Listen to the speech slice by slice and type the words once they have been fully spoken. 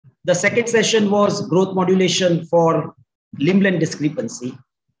The second session was growth modulation for limb length discrepancy.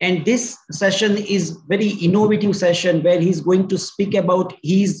 And this session is very innovative session where he's going to speak about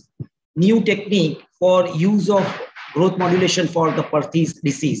his new technique for use of growth modulation for the Perthes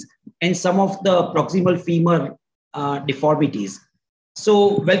disease and some of the proximal femur deformities.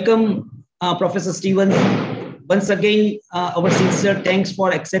 So welcome, Professor Stevens. Once again, our sincere thanks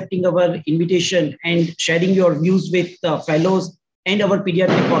for accepting our invitation and sharing your views with fellows and our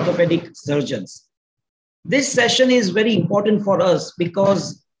pediatric orthopedic surgeons. This session is very important for us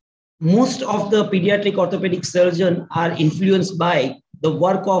because most of the pediatric orthopedic surgeons are influenced by the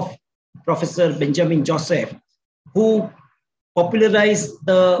work of Professor Benjamin Joseph, who popularized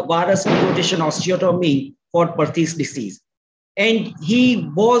the varus rotation osteotomy for Perthes disease. And he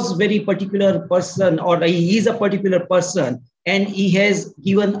was very particular person, or he is a particular person, and he has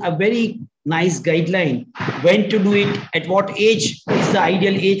given a very nice guideline when to do it, at what age is the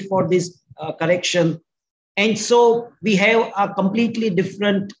ideal age for this correction. And so we have a completely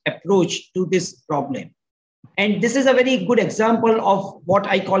different approach to this problem. And this is a very good example of what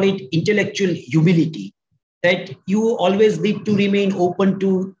I call it intellectual humility, that you always need to remain open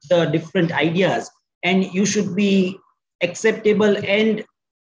to the different ideas, and you should be acceptable and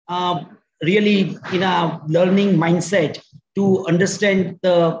really in a learning mindset to understand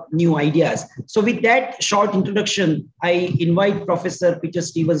the new ideas. So with that short introduction, I invite Professor Peter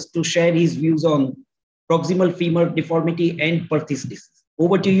Stevens to share his views on proximal femur deformity and Perthes disease.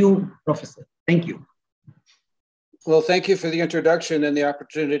 Over to you, Professor. Thank you. Well, thank you for the introduction and the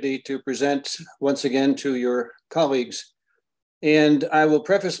opportunity to present once again to your colleagues. And I will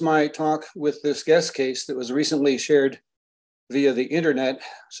preface my talk with this guest case that was recently shared via the internet.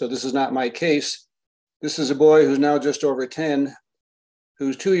 So this is not my case. This is a boy who's now just over 10,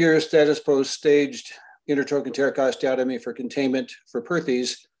 who's 2 years status post staged intertrochanteric osteotomy for containment for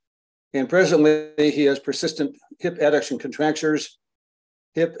Perthes. And presently he has persistent hip adduction contractures,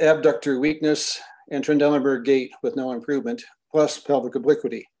 hip abductor weakness, and Trendelenburg gait with no improvement, plus pelvic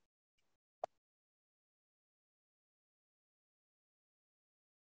obliquity.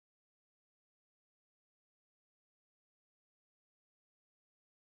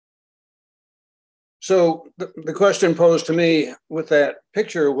 So the question posed to me with that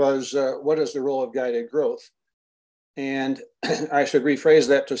picture was, what is the role of guided growth? And I should rephrase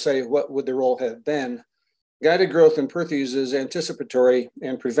that to say, what would the role have been? Guided growth in Perthes is anticipatory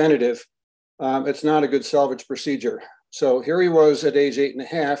and preventative. It's not a good salvage procedure. So here he was at age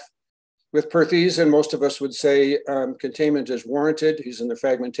 8.5 with Perthes, and most of us would say containment is warranted. He's in the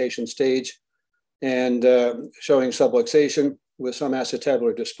fragmentation stage and showing subluxation with some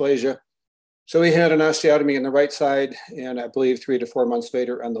acetabular dysplasia. So he had an osteotomy on the right side, and I believe 3 to 4 months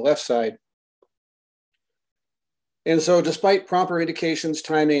later on the left side. And so despite proper indications,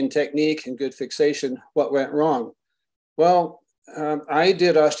 timing, and technique, and good fixation, what went wrong? Well, I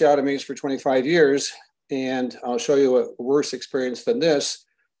did osteotomies for 25 years, and I'll show you a worse experience than this.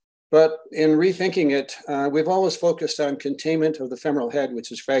 But in rethinking it, we've always focused on containment of the femoral head,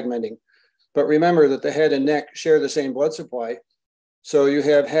 which is fragmenting. But remember that the head and neck share the same blood supply. So you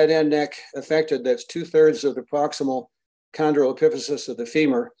have head and neck affected. That's 2/3 of the proximal chondral epiphysis of the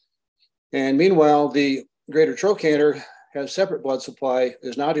femur. And meanwhile, the greater trochanter has separate blood supply,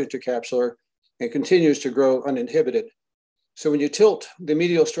 is not intercapsular, and continues to grow uninhibited. So when you tilt the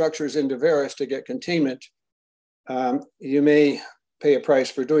medial structures into varus to get containment, you may pay a price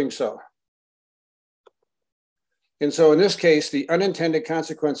for doing so. And so in this case, the unintended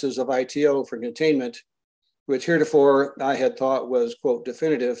consequences of ITO for containment, which heretofore I had thought was, quote,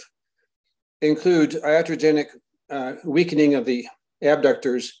 definitive, include iatrogenic weakening of the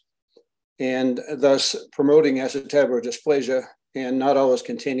abductors and thus promoting acetabular dysplasia and not always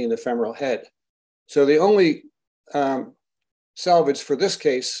containing the femoral head. So the only salvage for this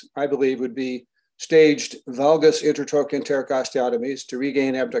case, I believe, would be staged valgus intertrochanteric osteotomies to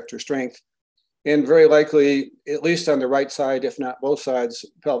regain abductor strength, and very likely, at least on the right side, if not both sides,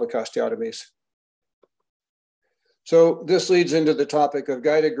 pelvic osteotomies. So this leads into the topic of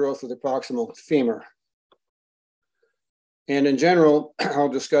guided growth of the proximal femur. And in general, I'll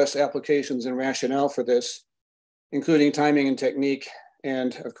discuss applications and rationale for this, including timing and technique,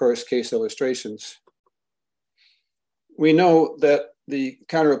 and of course, case illustrations. We know that the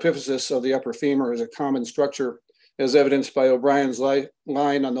counterepiphysis of the upper femur is a common structure, as evidenced by O'Brien's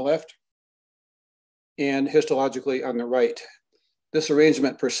line on the left and histologically on the right. This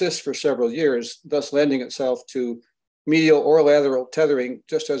arrangement persists for several years, thus lending itself to medial or lateral tethering,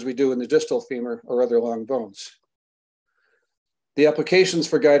 just as we do in the distal femur or other long bones. The applications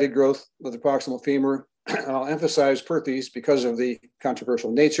for guided growth of the proximal femur I'll emphasize Perthes because of the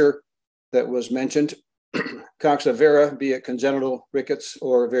controversial nature that was mentioned. Coxa vara, be it congenital rickets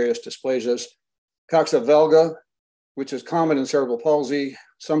or various dysplasias. Coxa valga, which is common in cerebral palsy,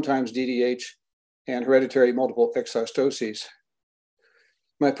 sometimes DDH, and hereditary multiple exostoses.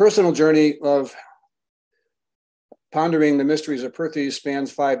 My personal journey of pondering the mysteries of Perthes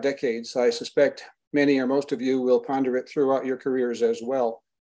spans 5 decades. I suspect many or most of you will ponder it throughout your careers as well.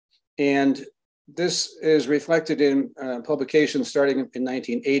 And this is reflected in publications starting in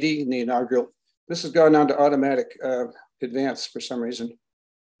 1980 in the inaugural. This has gone on to automatic advance for some reason.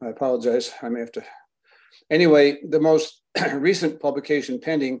 I apologize, I may have to. Anyway, the most recent publication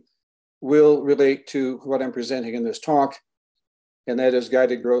pending will relate to what I'm presenting in this talk, and that is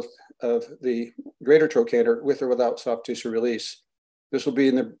guided growth of the greater trochanter with or without soft tissue release. This will be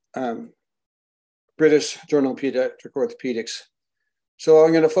in the British Journal of Pediatric Orthopedics. So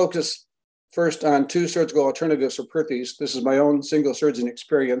I'm going to focus first on 2 surgical alternatives for Perthes. This is my own single surgeon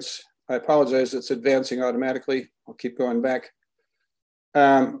experience. I apologize, it's advancing automatically. I'll keep going back.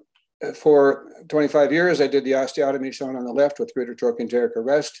 For 25 years, I did the osteotomy shown on the left with greater trochanteric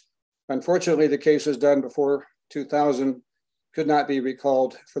arrest. Unfortunately, the cases done before 2000 could not be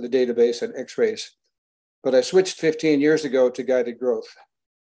recalled for the database and x-rays. But I switched 15 years ago to guided growth.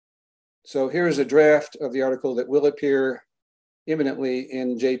 So here's a draft of the article that will appear imminently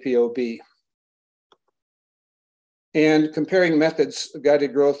in JPOB. And comparing methods of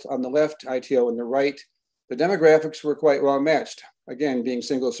guided growth on the left, ITO on the right, the demographics were quite well matched. Again, being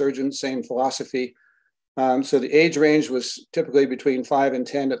single surgeon, same philosophy. So the age range was typically between 5 and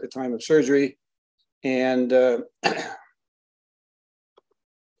 10 at the time of surgery. And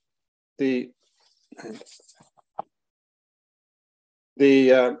the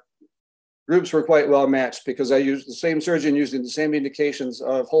groups were quite well matched because I used the same surgeon using the same indications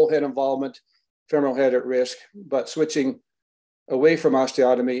of whole head involvement, femoral head at risk, but switching away from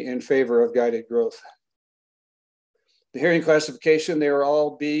osteotomy in favor of guided growth. The hearing classification, they were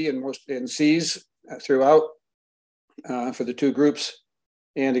all B and most in C's throughout for the 2 groups.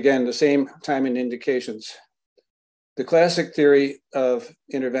 And again, the same timing indications. The classic theory of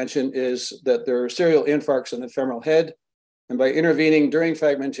intervention is that there are serial infarcts in the femoral head, and by intervening during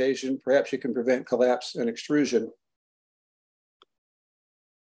fragmentation, perhaps you can prevent collapse and extrusion.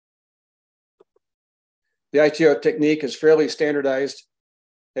 The ITO technique is fairly standardized,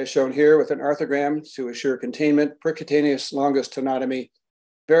 as shown here with an arthrogram to assure containment, percutaneous longus tenotomy,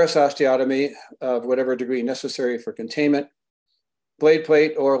 varus osteotomy of whatever degree necessary for containment, blade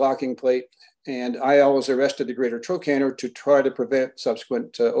plate or locking plate, and I always arrested the greater trochanter to try to prevent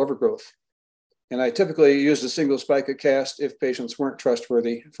subsequent overgrowth. And I typically used a single spica cast if patients weren't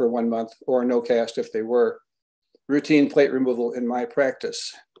trustworthy for 1 month, or no cast if they were. Routine plate removal in my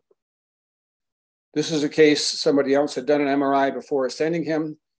practice. This is a case somebody else had done an MRI before sending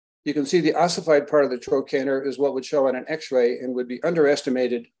him. You can see the ossified part of the trochanter is what would show on an x-ray and would be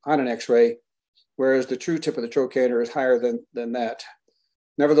underestimated on an x-ray, whereas the true tip of the trochanter is higher than that.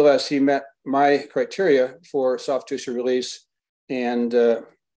 Nevertheless, he met my criteria for soft tissue release and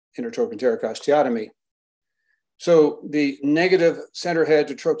intertrochanteric osteotomy. So the negative center head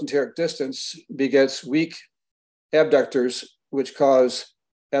to trochanteric distance begets weak abductors, which cause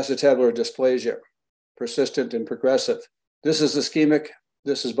acetabular dysplasia, persistent and progressive. This is ischemic,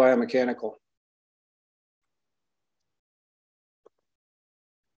 this is biomechanical.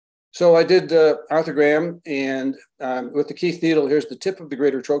 So I did the arthrogram, and with the Keith needle, here's the tip of the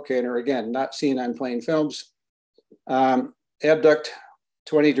greater trochanter, again, not seen on plain films. Abduct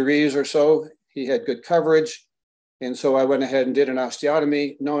 20 degrees or so. He had good coverage. And so I went ahead and did an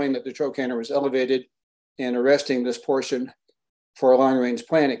osteotomy, knowing that the trochanter was elevated, and arresting this portion for long range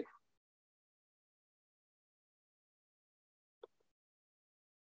planning.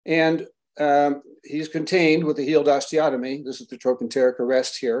 And he's contained with the healed osteotomy. This is the trochanteric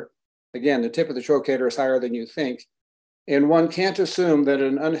arrest here. Again, the tip of the trochanter is higher than you think. And one can't assume that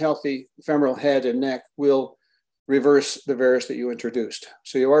an unhealthy femoral head and neck will reverse the varus that you introduced.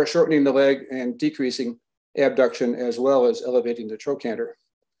 So you are shortening the leg and decreasing abduction as well as elevating the trochanter,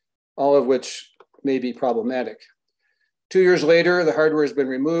 all of which may be problematic. 2 years later, the hardware has been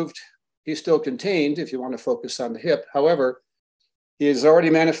removed. He's still contained if you want to focus on the hip. However, he is already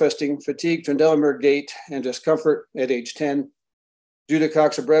manifesting fatigue, Trendelenburg gait, and discomfort at age 10 due to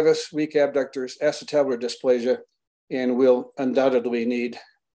coxa brevis, weak abductors, acetabular dysplasia, and will undoubtedly need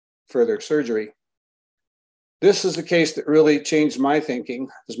further surgery. This is the case that really changed my thinking.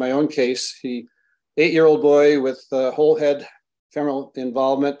 This is my own case. He, 8-year-old boy with whole head femoral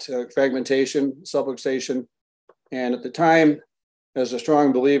involvement, fragmentation, subluxation, and at the time, as a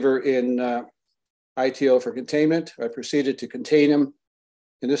strong believer in ITO for containment. I proceeded to contain him.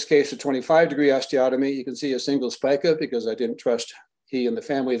 In this case, a 25-degree osteotomy. You can see a single spica because I didn't trust he and the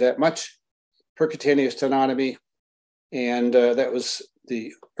family that much. Percutaneous tenotomy, and that was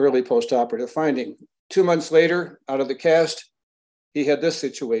the early postoperative finding. 2 months later, out of the cast, he had this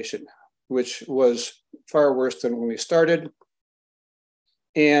situation, which was far worse than when we started.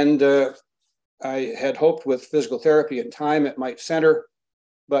 And I had hoped with physical therapy and time it might center,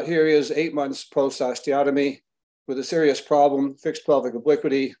 but here he is 8 months post-osteotomy with a serious problem, fixed pelvic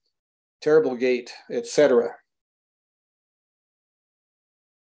obliquity, terrible gait, etc.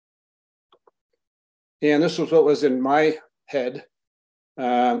 And this was what was in my head,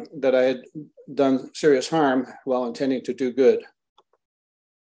 that I had done serious harm while intending to do good.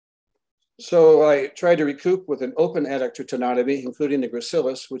 So I tried to recoup with an open adductor tenotomy, including the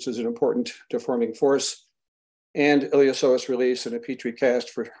gracilis, which is an important deforming force, and iliopsoas release in a Petri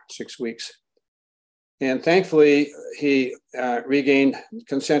cast for 6 weeks. And thankfully, he regained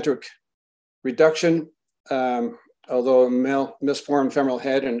concentric reduction, although a misformed femoral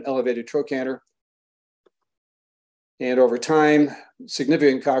head and elevated trochanter. And over time,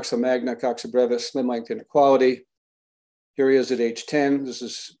 significant coxa magna, coxa brevis, limb length inequality. Here he is at age 10. This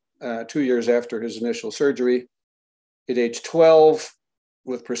is 2 years after his initial surgery. At age 12,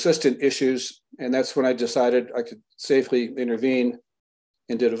 with persistent issues, and that's when I decided I could safely intervene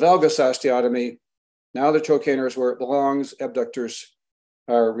and did a valgus osteotomy. Now the trochanter is where it belongs, abductors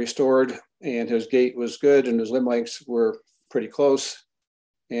are restored, and his gait was good, and his limb lengths were pretty close,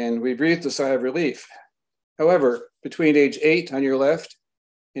 and we breathed a sigh of relief. However, between age 8 on your left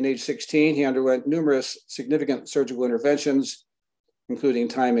and age 16, he underwent numerous significant surgical interventions, including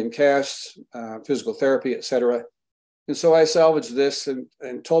time in casts, physical therapy, etc. And so I salvaged this and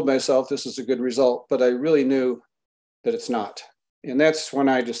told myself this is a good result, but I really knew that it's not. And that's when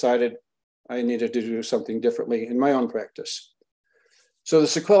I decided I needed to do something differently in my own practice. So the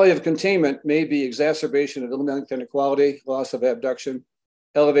sequelae of containment may be exacerbation of limb length inequality, loss of abduction,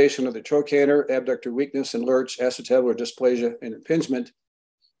 elevation of the trochanter, abductor weakness and lurch, acetabular dysplasia, and impingement,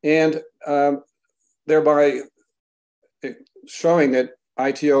 and thereby showing that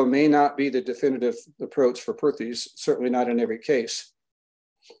ITO may not be the definitive approach for Perthes, certainly not in every case.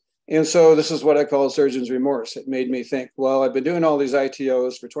 And so this is what I call surgeon's remorse. It made me think, well, I've been doing all these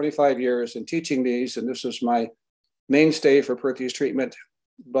ITOs for 25 years and teaching these, and this is my mainstay for Perthes treatment.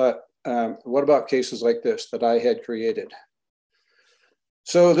 But what about cases like this that I had created?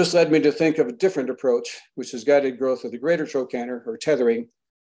 So this led me to think of a different approach, which is guided growth of the greater trochanter, or tethering,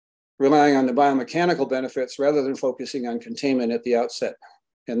 relying on the biomechanical benefits rather than focusing on containment at the outset.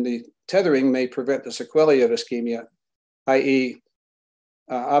 And the tethering may prevent the sequelae of ischemia, i.e.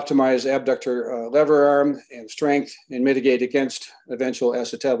 Optimize abductor lever arm and strength and mitigate against eventual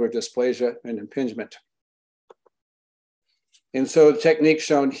acetabular dysplasia and impingement. And so the technique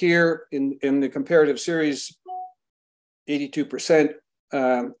shown here in the comparative series, 82%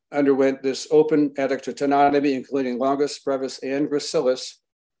 underwent this open adductor tenotomy, including longus, brevis, and gracilis,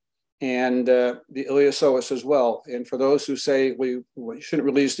 and the iliopsoas as well. And for those who say we shouldn't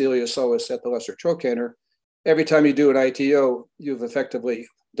release the iliopsoas at the lesser trochanter, every time you do an ITO, you've effectively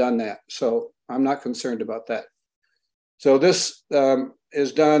done that. So I'm not concerned about that. So this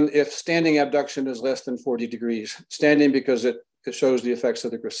is done if standing abduction is less than 40 degrees. Standing because it shows the effects of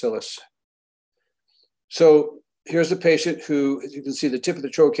the gracilis. So here's a patient who, as you can see, the tip of the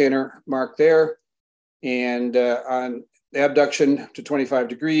trochanter marked there, and on abduction to 25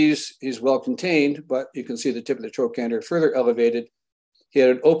 degrees, he's well contained, but you can see the tip of the trochanter further elevated. He had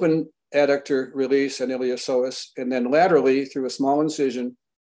an open adductor release and iliopsoas, and then laterally through a small incision,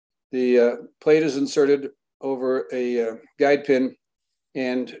 the plate is inserted over a guide pin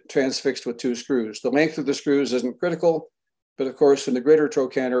and transfixed with 2 screws. The length of the screws isn't critical, but of course, in the greater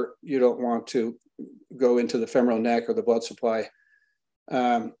trochanter, you don't want to go into the femoral neck or the blood supply,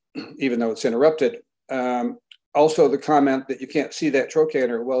 even though it's interrupted. Also, the comment that you can't see that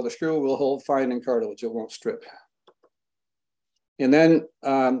trochanter, well, the screw will hold fine in cartilage, it won't strip. And then,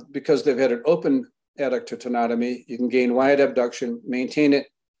 because they've had an open adductor tenotomy, you can gain wide abduction, maintain it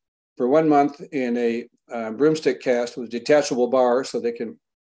for 1 month in a broomstick cast with detachable bar so they can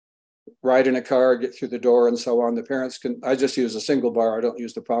ride in a car, get through the door, and so on. The parents can, I just use a single bar, I don't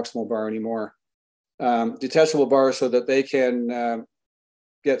use the proximal bar anymore. Detachable bar so that they can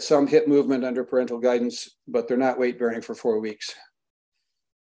get some hip movement under parental guidance, but they're not weight bearing for 4 weeks.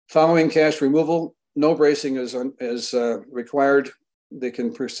 Following cast removal, no bracing is required. They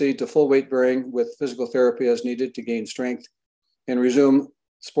can proceed to full weight bearing with physical therapy as needed to gain strength and resume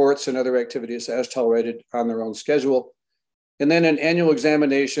sports and other activities as tolerated on their own schedule. And then an annual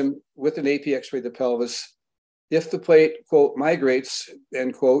examination with an AP X-ray of the pelvis. If the plate, quote, migrates,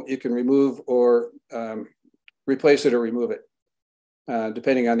 end quote, you can remove or replace it or remove it,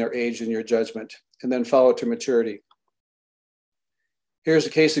 depending on their age and your judgment, and then follow to maturity. Here's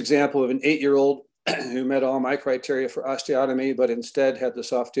a case example of an 8-year-old who met all my criteria for osteotomy, but instead had the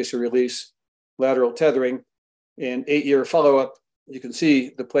soft tissue release, lateral tethering. In 8-year follow-up, you can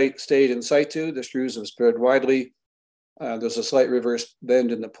see the plate stayed in situ, the screws have spread widely. There's a slight reverse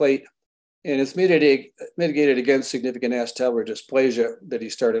bend in the plate, and it's mitigated against significant acetabular dysplasia that he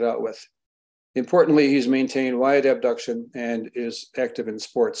started out with. Importantly, he's maintained wide abduction and is active in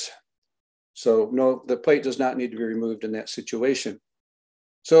sports. So no, the plate does not need to be removed in that situation.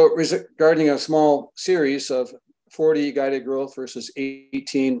 So regarding a small series of 40 guided growth versus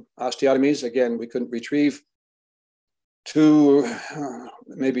 18 osteotomies, again, we couldn't retrieve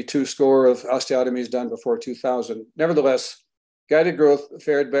maybe 2 score of osteotomies done before 2000. Nevertheless, guided growth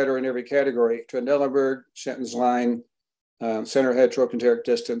fared better in every category: Trendelenburg, Shenton's line, center head trochanteric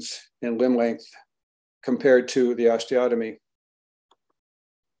distance, and limb length compared to the osteotomy.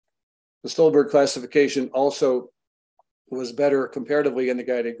 The Stolberg classification also was better comparatively in the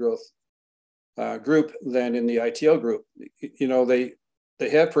guided growth group than in the ITO group. You know, they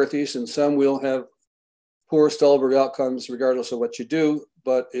have Perthes, and some will have poor Stolberg outcomes regardless of what you do.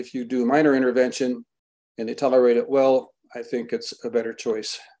 But if you do minor intervention and they tolerate it well, I think it's a better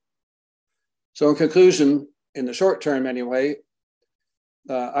choice. So in conclusion, in the short term anyway,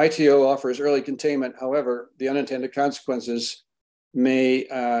 ITO offers early containment. However, the unintended consequences may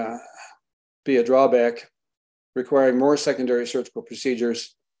be a drawback, requiring more secondary surgical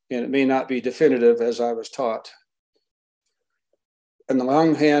procedures, and it may not be definitive as I was taught. In the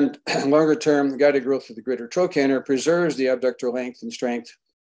longer term, guided growth of the greater trochanter preserves the abductor length and strength,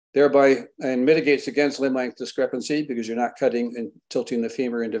 thereby and mitigates against limb length discrepancy because you're not cutting and tilting the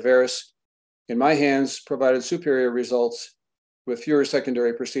femur into varus. In my hands, provided superior results with fewer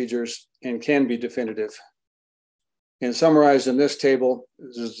secondary procedures and can be definitive. And summarized in this table,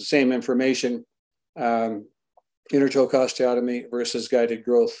 this is the same information, intertoe osteotomy versus guided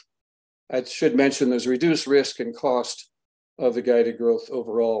growth. I should mention there's reduced risk and cost of the guided growth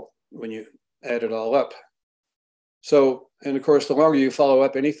overall when you add it all up. So, and of course, the longer you follow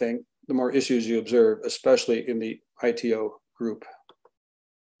up anything, the more issues you observe, especially in the ITO group.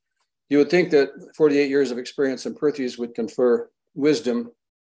 You would think that 48 years of experience in Perthes would confer wisdom,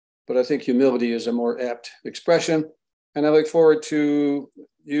 but I think humility is a more apt expression. And I look forward to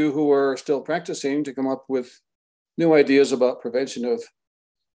you who are still practicing to come up with new ideas about prevention of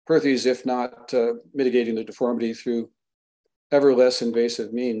Perthes, if not mitigating the deformity through ever less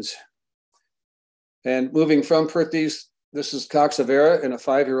invasive means. And moving from Perthes, this is coxa vara in a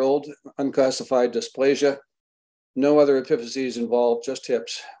 5-year-old unclassified dysplasia. No other epiphyses involved, just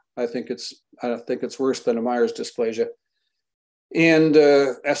hips. I think it's worse than a Myers dysplasia. And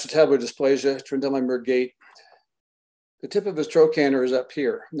acetabular dysplasia, Trendelenburg gait. The tip of his trochanter is up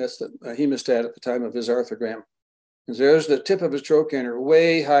here. That's the hemostat at the time of his arthrogram. And there's the tip of his trochanter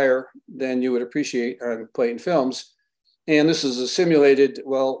way higher than you would appreciate on plate and films. And this is a simulated,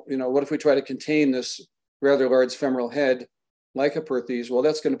 well, you know, what if we try to contain this rather large femoral head like a Perthes? Well,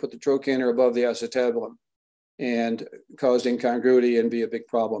 that's going to put the trochanter above the acetabulum and cause incongruity and be a big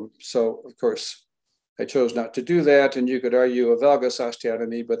problem. So, of course, I chose not to do that. And you could argue a valgus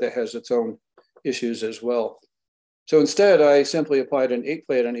osteotomy, but that has its own issues as well. So instead, I simply applied an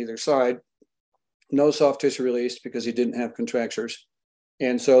 8-plate on either side, no soft tissue release because he didn't have contractures.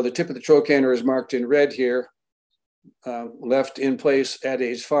 And so the tip of the trochanter is marked in red here, left in place at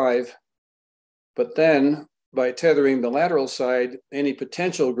age 5. But then by tethering the lateral side, any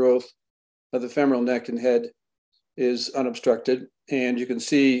potential growth of the femoral neck and head is unobstructed. And you can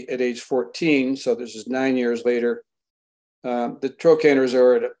see at age 14, so this is 9 years later, the trochanters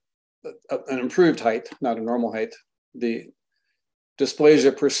are at an improved height, not a normal height. The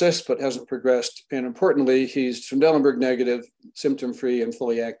dysplasia persists but hasn't progressed. And importantly, he's Trendelenburg negative, symptom-free, and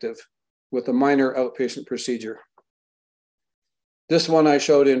fully active with a minor outpatient procedure. This one I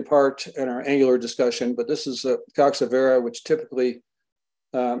showed in part in our angular discussion, but this is a coxa vara, which typically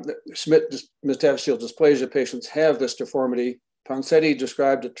Schmidt metaphyseal dysplasia patients have this deformity. Ponsetti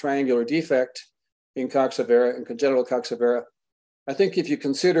described a triangular defect in coxa vara and congenital coxa vara. I think if you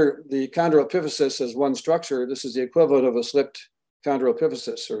consider the chondral epiphysis as one structure, this is the equivalent of a slipped chondral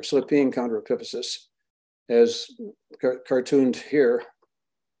epiphysis or slipping chondral epiphysis, as cartooned here.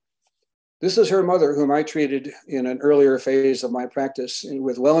 This is her mother, whom I treated in an earlier phase of my practice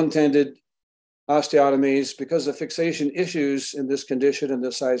with well-intended osteotomies. Because of fixation issues in this condition and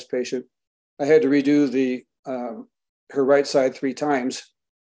this size patient, I had to redo the her right side 3 times,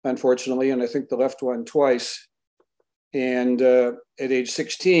 unfortunately, and I think the left one twice. And at age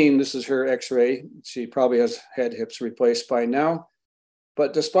 16, this is her x-ray. She probably has had hips replaced by now.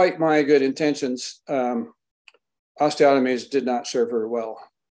 But despite my good intentions, osteotomies did not serve her well.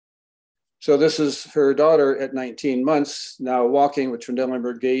 So this is her daughter at 19 months, now walking with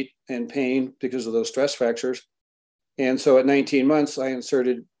Trendelenburg gait and pain because of those stress fractures. And so at 19 months, I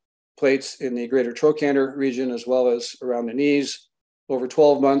inserted plates in the greater trochanter region as well as around the knees. Over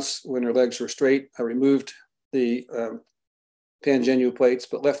 12 months, when her legs were straight, I removed the pangenu plates,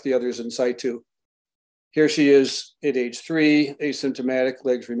 but left the others in situ. Here she is at age 3, asymptomatic,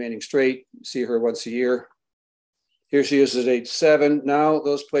 legs remaining straight. See her once a year. Here she is at age 7. Now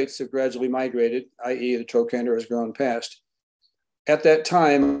those plates have gradually migrated, i.e. the trochanter has grown past. At that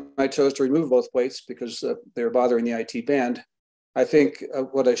time, I chose to remove both plates because they were bothering the IT band. I think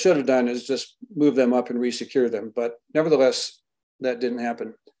what I should have done is just move them up and resecure them, but nevertheless, that didn't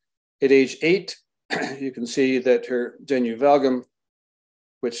happen. At age 8, you can see that her genu valgum,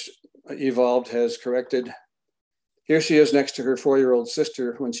 which evolved, has corrected. Here she is next to her 4-year-old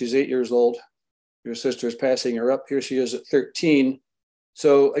sister when she's 8 years old. Her sister is passing her up. Here she is at 13.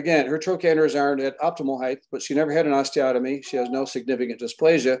 So again, her trochanters aren't at optimal height, but she never had an osteotomy. She has no significant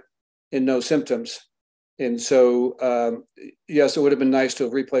dysplasia and no symptoms. And so, yes, it would have been nice to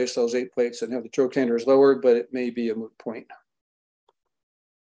have replaced those 8 plates and have the trochanters lowered, but it may be a moot point.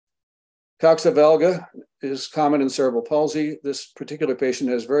 Coxa valga is common in cerebral palsy. This particular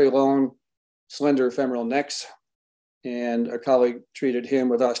patient has very long, slender femoral necks, and a colleague treated him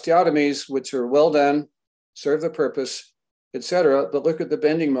with osteotomies, which are well done, serve the purpose, etc. But look at the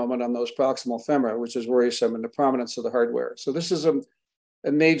bending moment on those proximal femora, which is worrisome, and the prominence of the hardware. So this is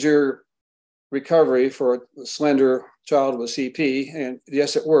a major recovery for a slender child with CP, and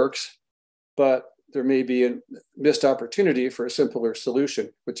yes, it works, but there may be a missed opportunity for a simpler solution,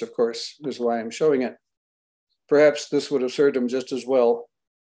 which of course is why I'm showing it. Perhaps this would have served him just as well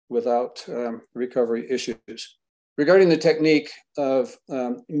without recovery issues. Regarding the technique of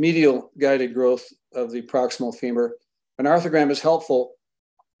medial guided growth of the proximal femur, an arthrogram is helpful.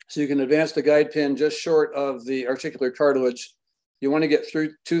 So you can advance the guide pin just short of the articular cartilage. You want to get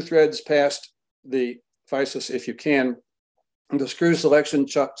through 2 threads past the physis if you can. And the screw selection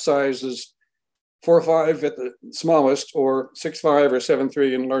size is 4.5 at the smallest, or 6.5 or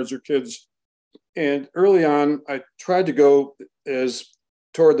 7.3 in larger kids. And early on, I tried to go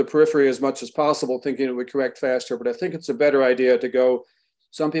toward the periphery as much as possible, thinking it would correct faster, but I think it's a better idea to go,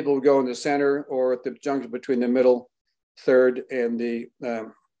 some people would go in the center or at the junction between the middle third and the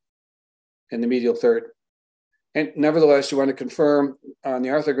medial third. And nevertheless, you want to confirm on the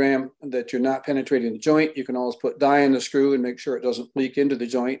arthrogram that you're not penetrating the joint. You can always put dye in the screw and make sure it doesn't leak into the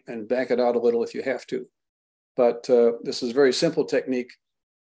joint and back it out a little if you have to. But this is a very simple technique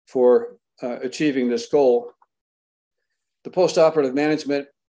for achieving this goal. The postoperative management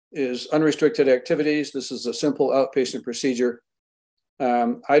is unrestricted activities. This is a simple outpatient procedure.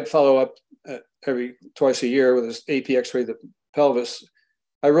 I'd follow up twice a year with this AP X-ray of the pelvis.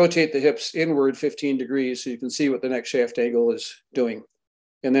 I rotate the hips inward 15 degrees so you can see what the neck shaft angle is doing,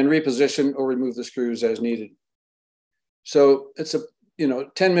 and then reposition or remove the screws as needed. So it's a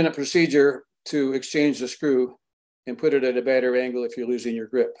 10-minute procedure to exchange the screw and put it at a better angle if you're losing your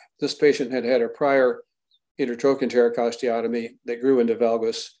grip. This patient had had a prior intertrochanteric osteotomy that grew into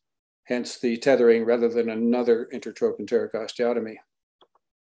valgus, hence the tethering rather than another intertrochanteric osteotomy.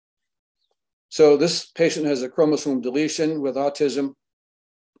 So this patient has a chromosome deletion with autism,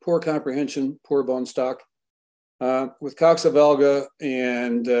 poor comprehension, poor bone stock, with coxa valga,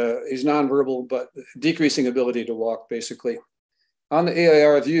 and he's nonverbal, but decreasing ability to walk, basically. On the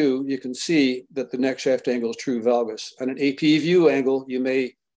AIR view, you can see that the neck shaft angle is true valgus. On an AP view angle, you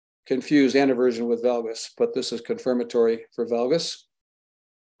may confuse anaversion with valgus, but this is confirmatory for valgus.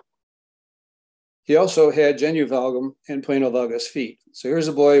 He also had genu valgum and plano valgus feet. So here's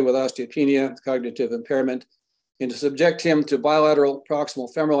a boy with osteopenia, cognitive impairment, and to subject him to bilateral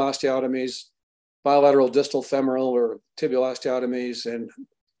proximal femoral osteotomies, bilateral distal femoral or tibial osteotomies, and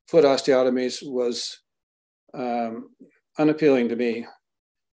foot osteotomies was unappealing to me.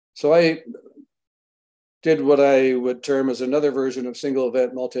 So I did what I would term as another version of single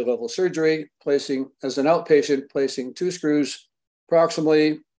event multi-level surgery, placing as an outpatient, placing 2 screws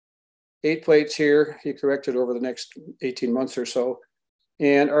proximally, 8 plates here. He corrected over the next 18 months or so,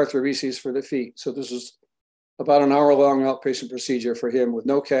 and arthroreses for the feet. So this is about an hour-long outpatient procedure for him with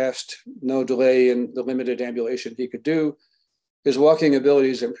no cast, no delay in the limited ambulation he could do. His walking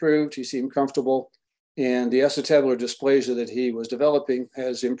abilities improved. He seemed comfortable, and the acetabular dysplasia that he was developing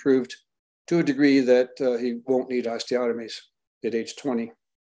has improved to a degree that he won't need osteotomies at age 20.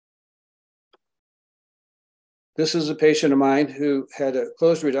 This is a patient of mine who had a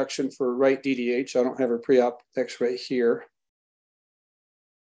closed reduction for right DDH. I don't have her pre-op x-ray here.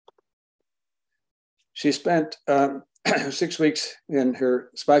 She spent 6 weeks in her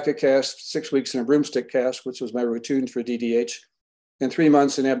spica cast, 6 weeks in a broomstick cast, which was my routine for DDH, and 3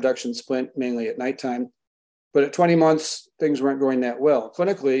 months in abduction splint, mainly at nighttime. But at 20 months, things weren't going that well.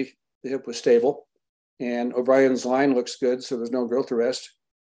 Clinically, the hip was stable, and O'Brien's line looks good, so there's no growth arrest.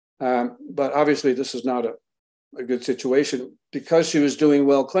 But obviously, this is not a good situation. Because she was doing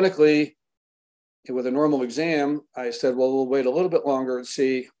well clinically, with a normal exam, I said, well, we'll wait a little bit longer and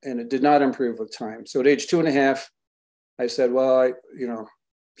see, and it did not improve with time. So at age 2.5, I said, well, I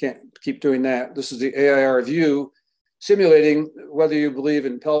can't keep doing that. This is the AIR view, simulating whether you believe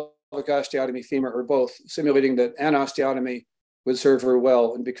in pelvic osteotomy, femur, or both, simulating that an osteotomy would serve her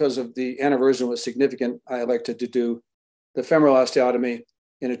well. And because of the aneurysm was significant, I elected to do the femoral osteotomy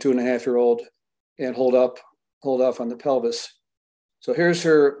in a 2.5-year-old and hold off on the pelvis. So here's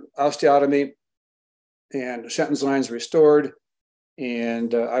her osteotomy, and Shenton's line's restored,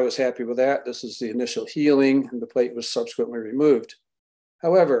 and I was happy with that. This is the initial healing, and the plate was subsequently removed.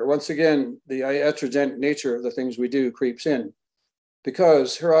 However, once again, the iatrogenic nature of the things we do creeps in,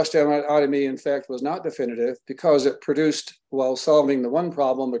 because her osteotomy, in fact, was not definitive, because it produced, while solving the one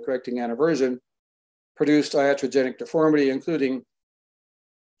problem of correcting aneurysm, produced iatrogenic deformity, including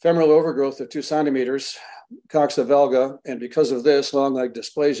femoral overgrowth of 2 centimeters, coxa valga, and because of this, long leg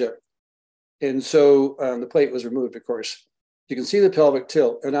dysplasia. And so the plate was removed, of course. You can see the pelvic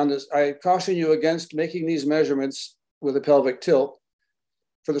tilt. And on this, I caution you against making these measurements with a pelvic tilt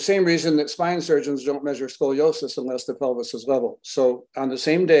for the same reason that spine surgeons don't measure scoliosis unless the pelvis is level. So on the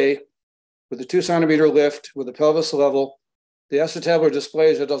same day, with the 2 centimeter lift, with the pelvis level, the acetabular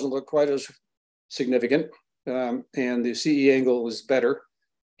dysplasia doesn't look quite as significant, and the CE angle was better.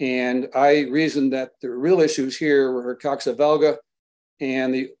 And I reasoned that the real issues here were her coxa valga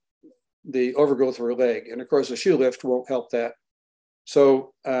and the overgrowth of her leg. And of course, a shoe lift won't help that.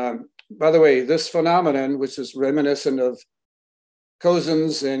 So, by the way, this phenomenon, which is reminiscent of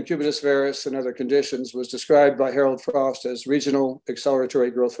Cosen's and cubitus varus and other conditions, was described by Harold Frost as regional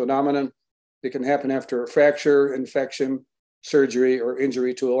acceleratory growth phenomenon. It can happen after a fracture, infection, surgery, or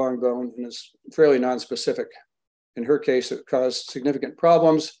injury to a long bone, and is fairly nonspecific. In her case, it caused significant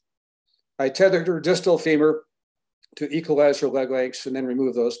problems. I tethered her distal femur to equalize her leg lengths and then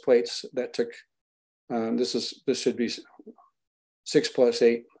remove those plates. That took, this should be 6 +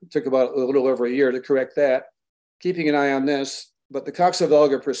 8. It took about a little over a year to correct that, keeping an eye on this. But the coxa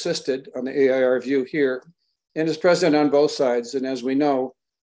valga persisted on the AIR view here and is present on both sides. And as we know,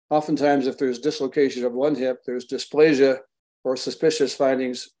 oftentimes if there's dislocation of one hip, there's dysplasia or suspicious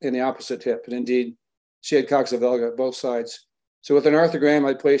findings in the opposite hip. And indeed, she had coxa valga at both sides. So with an arthrogram,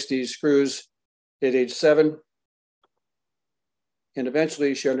 I placed these screws at age 7. And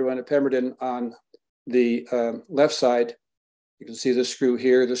eventually she underwent a Pemberton on the left side. You can see the screw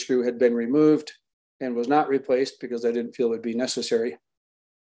here. The screw had been removed and was not replaced because I didn't feel it would be necessary.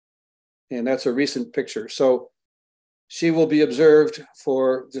 And that's a recent picture. So she will be observed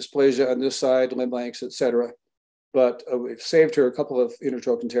for dysplasia on this side, limb lengths, et cetera. But we've saved her a couple of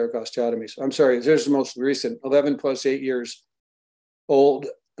intertrochanteric osteotomies. I'm sorry, there's the most recent, 11 + 8 years old.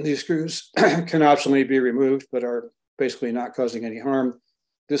 These screws can optionally be removed, but are basically not causing any harm.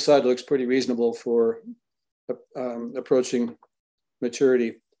 This side looks pretty reasonable for approaching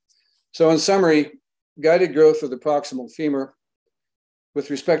maturity. So in summary, guided growth of the proximal femur with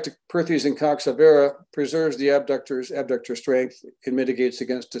respect to Perthes and coxa vara preserves the abductor strength and mitigates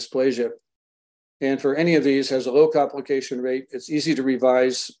against dysplasia. And for any of these has a low complication rate. It's easy to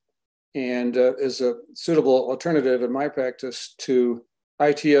revise and is a suitable alternative in my practice to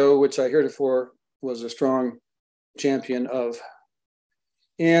ITO, which I heretofore was a strong champion of.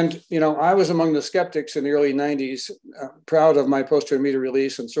 And, I was among the skeptics in the early 90s, proud of my posterior medial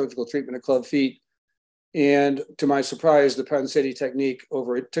release and surgical treatment of club feet. And to my surprise, the Ponseti technique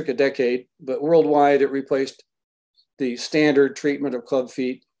it took a decade, but worldwide it replaced the standard treatment of club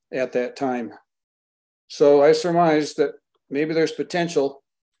feet at that time. So I surmised that maybe there's potential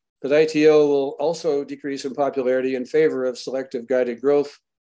that ITO will also decrease in popularity in favor of selective guided growth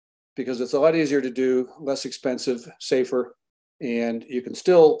because it's a lot easier to do, less expensive, safer, and you can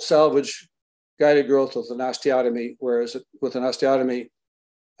still salvage guided growth with an osteotomy, whereas with an osteotomy,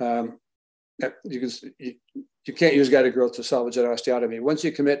 you can't use guided growth to salvage an osteotomy. Once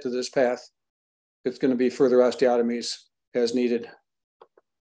you commit to this path, it's going to be further osteotomies as needed.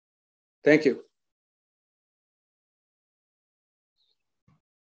 Thank you.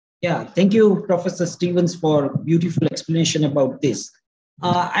 Yeah, thank you, Professor Stevens, for beautiful explanation about this.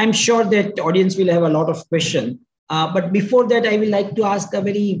 I'm sure that audience will have a lot of questions. But before that, I would like to ask a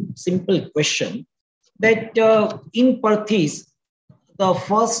very simple question. That in Perthes, the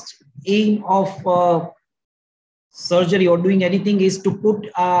first aim of surgery or doing anything is to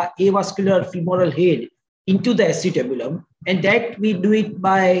put avascular femoral head into the acetabulum, and that we do it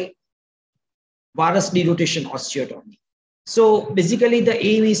by varus derotation osteotomy. So basically, the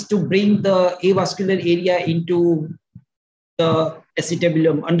aim is to bring the avascular area into the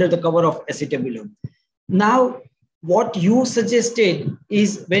acetabulum under the cover of acetabulum. Now, what you suggested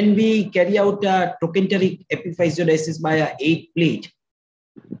is when we carry out a trochanteric epiphysiodesis by a 8 plate,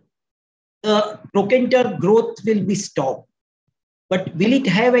 the trochanter growth will be stopped. But will it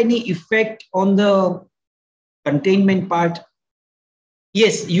have any effect on the containment part?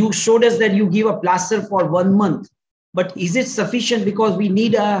 Yes, you showed us that you give a plaster for 1 month, but is it sufficient because we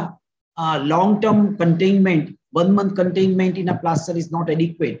need a long-term containment? 1 month containment in a plaster is not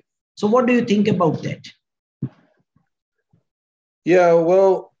adequate. So what do you think about that? Yeah,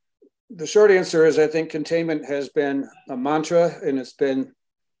 well, the short answer is I think containment has been a mantra, and it's been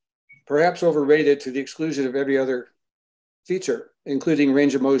perhaps overrated to the exclusion of every other feature, including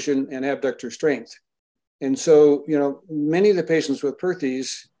range of motion and abductor strength. And so, many of the patients with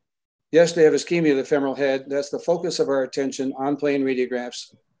Perthes, yes, they have ischemia of the femoral head. That's the focus of our attention on plain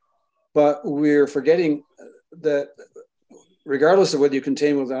radiographs. But we're forgetting that regardless of whether you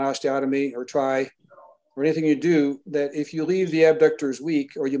contain with an osteotomy or try or anything you do, that if you leave the abductors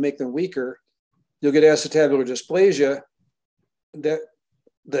weak or you make them weaker, you'll get acetabular dysplasia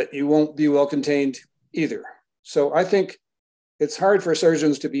that you won't be well contained either. So I think it's hard for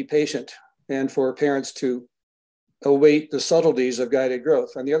surgeons to be patient and for parents to await the subtleties of guided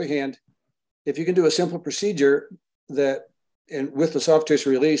growth. On the other hand, if you can do a simple procedure that, and with the soft tissue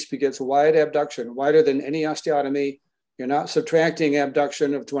release, begets wide abduction, wider than any osteotomy, you're not subtracting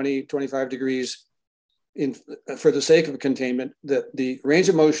abduction of 20, 25 degrees for the sake of containment, that the range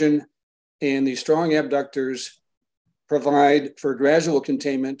of motion and the strong abductors provide for gradual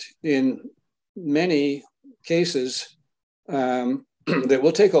containment in many cases that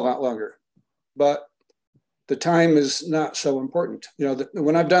will take a lot longer. But the time is not so important.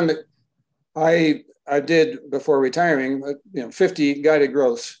 When I've done it, I did before retiring, 50 guided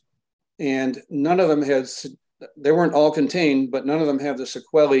growths, and none of them they weren't all contained, but none of them have the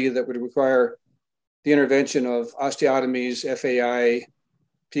sequelae that would require the intervention of osteotomies, FAI,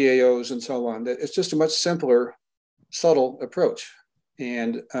 PAOs, and so on. It's just a much simpler, subtle approach.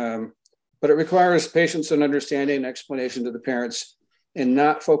 And, but it requires patience and understanding and explanation to the parents, and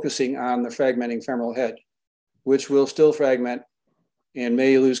not focusing on the fragmenting femoral head, which will still fragment and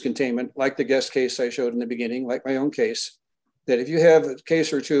may lose containment, like the guest case I showed in the beginning, like my own case, that if you have a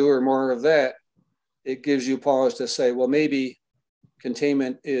case or two or more of that, it gives you pause to say, well, maybe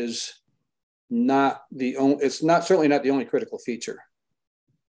containment is not the only, it's not certainly not the only critical feature.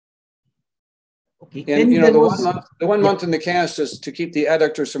 Okay. And the 1 month in the cast is to keep the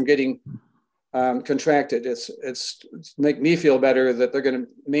adductors from getting contracted. It's make me feel better that they're going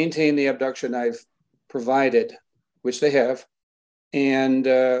to maintain the abduction I've provided, which they have, and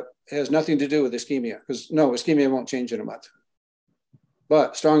has nothing to do with ischemia, because no, ischemia won't change in a month.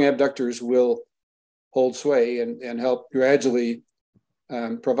 But strong abductors will hold sway and help gradually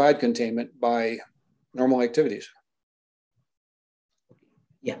provide containment by normal activities.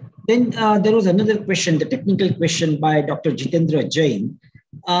 Yeah. Then there was another question, the technical question by Dr. Jitendra Jain.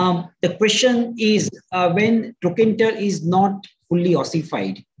 The question is, when trochanter is not fully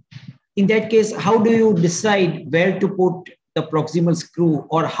ossified, in that case, how do you decide where to put the proximal screw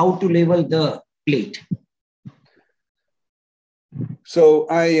or how to level the plate? So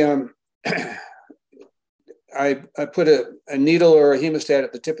I put a needle or a hemostat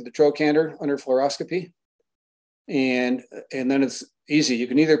at the tip of the trochanter under fluoroscopy, and then it's easy. You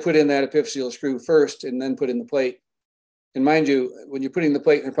can either put in that epiphyseal screw first and then put in the plate. And mind you, when you're putting the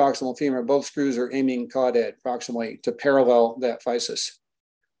plate in the proximal femur, both screws are aiming caudad proximally to parallel that physis.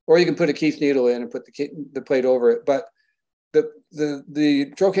 Or you can put a Keith needle in and put the plate over it. But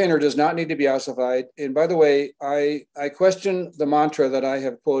the trochanter does not need to be ossified. And by the way, I question the mantra that I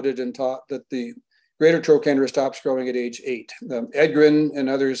have quoted and taught, that the greater trochanter stops growing at age 8. Edgren and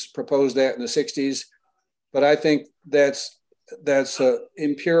others proposed that in the 60s, but I think that's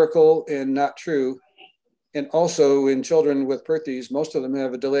empirical and not true. And also in children with Perthes, most of them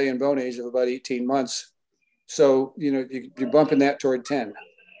have a delay in bone age of about 18 months. So, you're bumping that toward 10.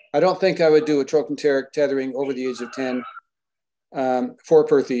 I don't think I would do a trochanteric tethering over the age of 10 for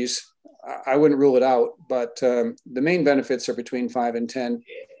Perthes. I wouldn't rule it out, but the main benefits are between 5 and 10.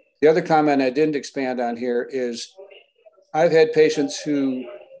 The other comment I didn't expand on here is I've had patients who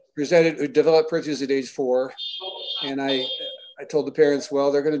developed perthes at age 4, and I told the parents,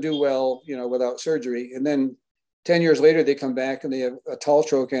 well, they're going to do well, without surgery. And then 10 years later, they come back and they have a tall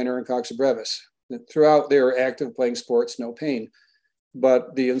trochanter and coxa brevis. Throughout, they were active, playing sports, no pain.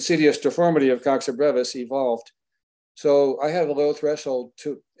 But the insidious deformity of coxa brevis evolved. So I have a low threshold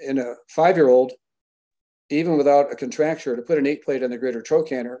in a 5-year-old, even without a contracture, to put an 8-plate on the greater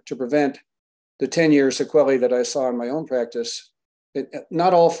trochanter to prevent the 10-year sequelae that I saw in my own practice.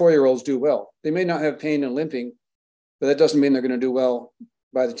 Not all 4-year-olds do well. They may not have pain and limping, but that doesn't mean they're going to do well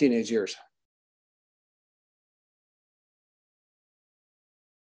by the teenage years.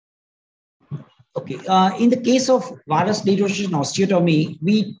 Okay. In the case of varus degeneration osteotomy,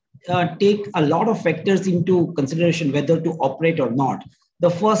 we take a lot of factors into consideration whether to operate or not. The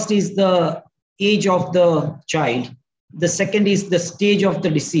first is the age of the child. The second is the stage of the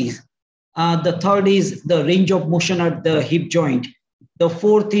disease. The third is the range of motion at the hip joint. The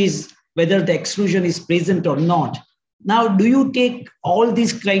fourth is whether the extrusion is present or not. Now, do you take all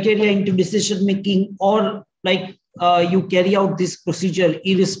these criteria into decision making, or you carry out this procedure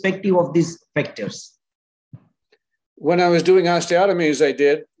irrespective of these factors? When I was doing osteotomies, I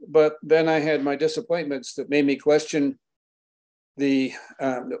did, but then I had my disappointments that made me question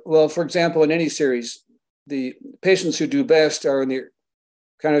for example, in any series, the patients who do best are in the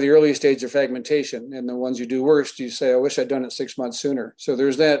kind of the early stage of fragmentation, and the ones who do worst, you say, I wish I'd done it 6 months sooner. So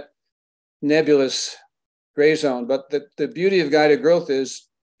there's that nebulous gray zone. But the beauty of guided growth is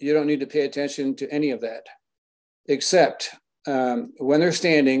you don't need to pay attention to any of that, except when they're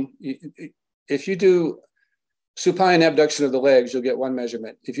standing. If you do supine abduction of the legs, you'll get one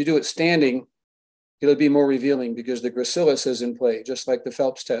measurement. If you do it standing, it'll be more revealing because the gracilis is in play, just like the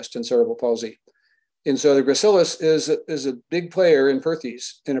Phelps test in cerebral palsy. And so the gracilis is a big player in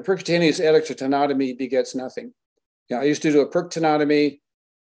perthes, and a percutaneous adductor tenotomy begets nothing. I used to do a perc tenotomy,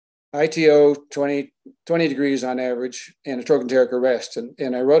 ITO 20 degrees on average, and a trochanteric arrest.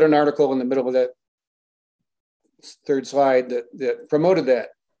 And I wrote an article in the middle of that third slide that promoted that.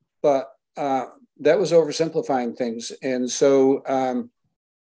 But that was oversimplifying things. And so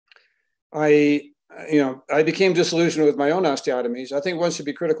I became disillusioned with my own osteotomies. I think one should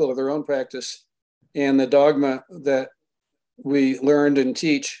be critical of their own practice and the dogma that we learned and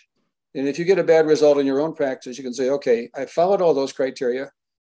teach. And if you get a bad result in your own practice, you can say, okay, I followed all those criteria,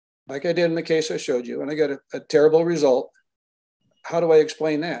 like I did in the case I showed you, and I got a terrible result. How do I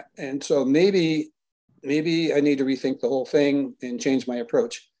explain that? And so maybe I need to rethink the whole thing and change my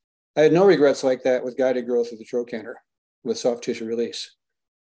approach. I had no regrets like that with guided growth of the trochanter with soft tissue release.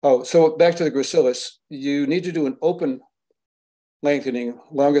 Oh, so back to the gracilis, you need to do an open lengthening,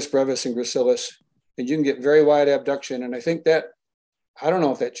 longus brevis and gracilis, and you can get very wide abduction. And I think that, I don't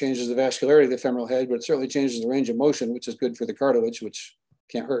know if that changes the vascularity of the femoral head, but it certainly changes the range of motion, which is good for the cartilage, which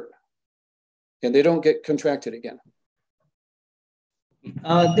can't hurt. And they don't get contracted again.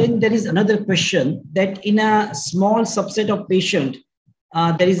 Then there is another question that in a small subset of patient,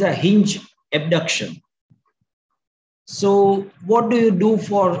 there is a hinge abduction. So what do you do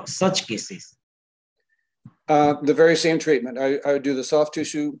for such cases? The very same treatment. I would do the soft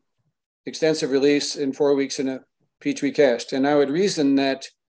tissue extensive release in 4 weeks in a Petri cast. And I would reason that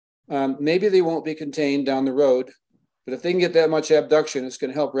maybe they won't be contained down the road, but if they can get that much abduction, it's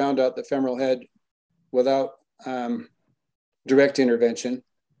going to help round out the femoral head without direct intervention.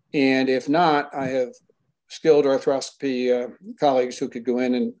 And if not, I have skilled arthroscopy colleagues who could go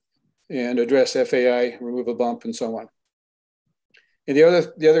in and address FAI, remove a bump, and so on. And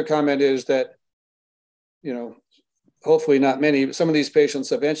the other comment is that, hopefully not many, but some of these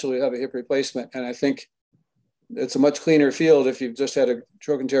patients eventually have a hip replacement. And I think it's a much cleaner field if you've just had a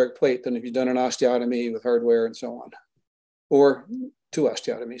trochanteric plate than if you've done an osteotomy with hardware and so on, or 2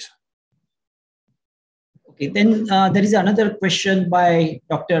 osteotomies. Okay, then there is another question by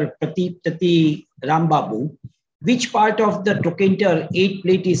Dr. Pradeep Rambabu. Which part of the trochanter 8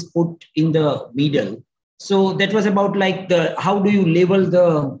 plate is put in the middle? So that was about how do you label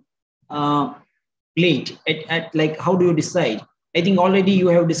the plate at how do you decide? I think already you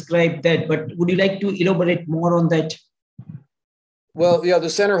have described that, but would you like to elaborate more on that? Well, yeah, the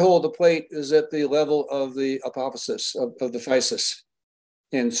center hole of the plate is at the level of the apophysis of the physis.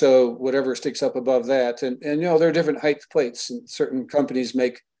 And so whatever sticks up above that, and there are different height plates, and certain companies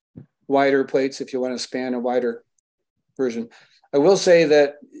make wider plates if you want to span a wider version. I will say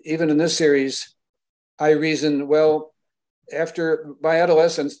that even in this series, I reason, well, by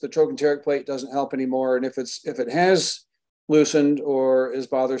adolescence, the trochanteric plate doesn't help anymore. And if it has loosened or is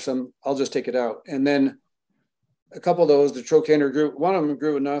bothersome, I'll just take it out. And then a couple of those, the trochanter grew, one of them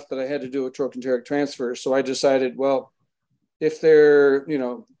grew enough that I had to do a trochanteric transfer. So I decided, well, if they're,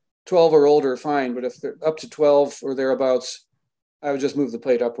 12 or older, fine. But if they're up to 12 or thereabouts, I would just move the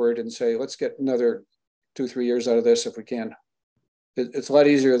plate upward and say, let's get another 2-3 years out of this if we can. It's a lot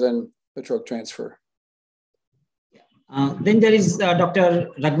easier than the troch transfer. Then there is Dr.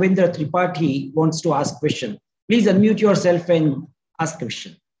 Raghavendra Tripathi wants to ask question. Please unmute yourself and ask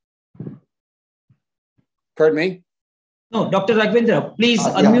question. Pardon me? No, Dr. Raghavendra, please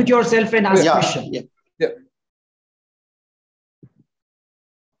unmute yourself and ask question. Yeah.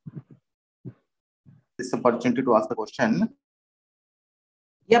 This opportunity to ask the question.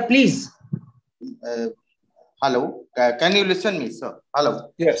 Yeah, please. Hello, can you listen me, sir?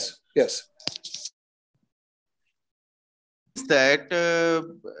 Hello. Yes. That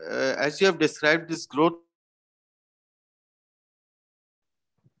as you have described this growth,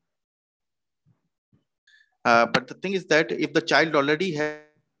 but the thing is that if the child already has,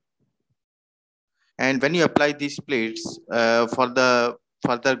 and when you apply these plates for the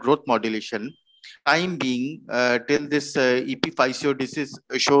further growth modulation, time being till this epiphysiodesis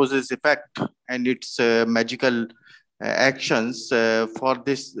shows its effect and its magical actions for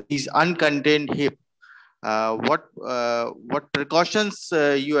these uncontained hip, what precautions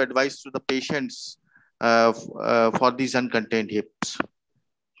you advise to the patients for these uncontained hips?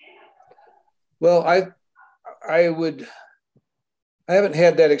 Well, I haven't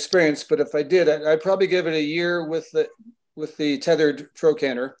had that experience, but if I did, I'd probably give it a year with the tethered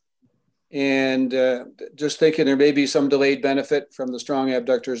trochanter, and just thinking there may be some delayed benefit from the strong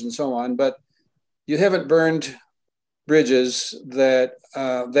abductors and so on. But you haven't burned bridges that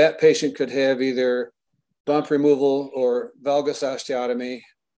that patient could have either bump removal or valgus osteotomy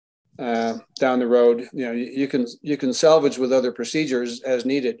down the road. You can salvage with other procedures as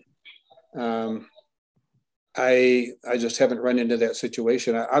needed. I just haven't run into that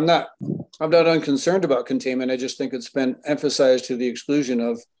situation. I'm not unconcerned about containment. I just think it's been emphasized to the exclusion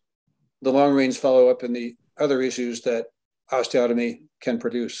of the long range follow up and the other issues that osteotomy can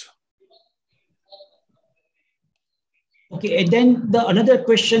produce. Okay, and then another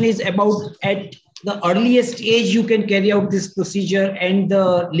question is about at the earliest age you can carry out this procedure and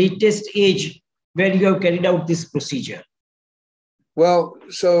the latest age where you have carried out this procedure. Well,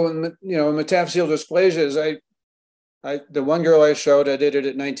 so metaphyseal dysplasias, the one girl I showed, I did it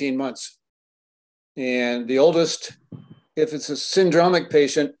at 19 months. And the oldest, if it's a syndromic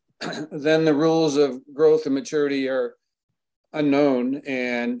patient, then the rules of growth and maturity are unknown.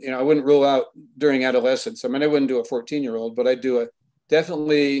 And, I wouldn't rule out during adolescence. I mean, I wouldn't do a 14-year-old, but I'd do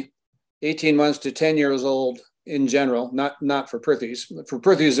definitely 18 months to 10 years old in general, not for Perthes. For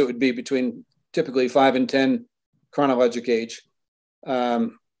Perthes, it would be between typically 5 and 10 chronologic age.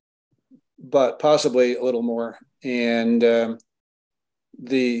 But possibly a little more. And so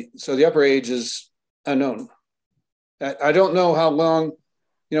the upper age is unknown. I don't know how long,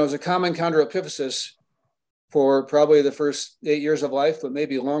 it's a common chondroepiphysis for probably the first 8 years of life, but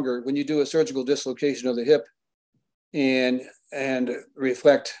maybe longer. When you do a surgical dislocation of the hip and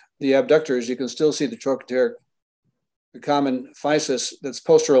reflect the abductors, you can still see the trochanteric, the common physis that's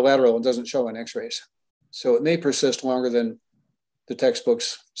posterolateral and doesn't show on x-rays. So it may persist longer than the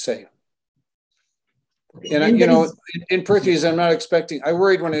textbooks say. And in Perthes, I'm not expecting, I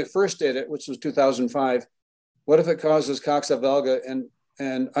worried when I first did it, which was 2005, what if it causes coxa valga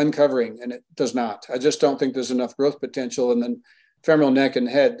and uncovering? And it does not. I just don't think there's enough growth potential in the femoral neck and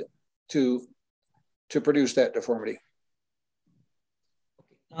head to produce that deformity.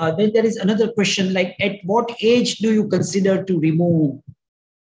 Then there is another question, like at what age do you consider to remove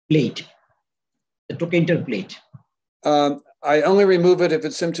plate, the trochanter plate? I only remove it if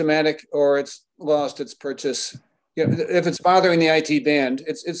it's symptomatic or it's lost its purchase. If it's bothering the IT band,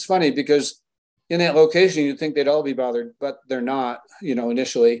 it's funny because in that location, you'd think they'd all be bothered, but they're not,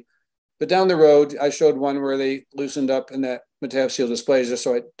 initially. But down the road, I showed one where they loosened up in that metaphyseal dysplasia,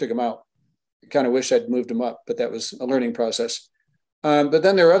 so I took them out. I kind of wish I'd moved them up, but that was a learning process. But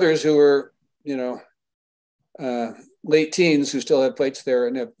then there are others who were, late teens who still have plates there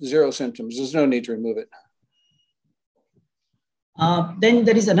and have zero symptoms. There's no need to remove it. Then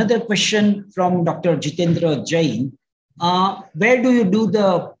there is another question from Dr. Jitendra Jain. Where do you do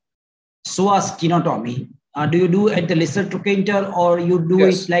the psoas stenotomy? Do you do at the lesser trochanter, or you do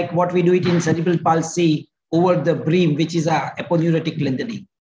it like what we do it in cerebral palsy over the brim, which is a aponeurotic lengthening?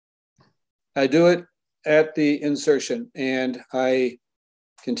 I do it at the insertion, and I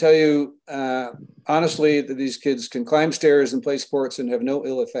can tell you honestly that these kids can climb stairs and play sports and have no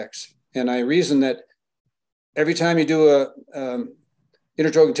ill effects. And I reason that every time you do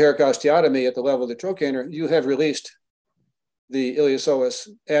intertrochanteric osteotomy at the level of the trochanter, you have released the iliopsoas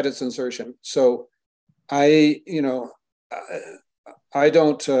at its insertion. So I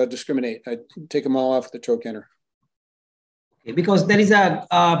don't discriminate. I take them all off the trochanter. Because there is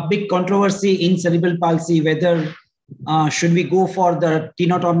a big controversy in cerebral palsy whether should we go for the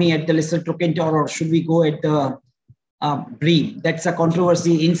tenotomy at the lesser trochanter or should we go at the bream. That's a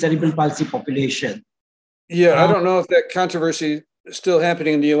controversy in cerebral palsy population. Yeah, I don't know if that controversy is still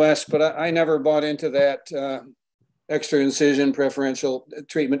happening in the US, but I never bought into that extra incision preferential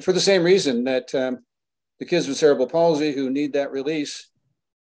treatment for the same reason that the kids with cerebral palsy who need that release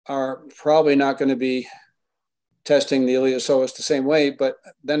are probably not going to be testing the iliopsoas the same way. But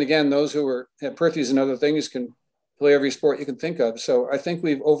then again, those who have Perthes and other things can play every sport you can think of. So I think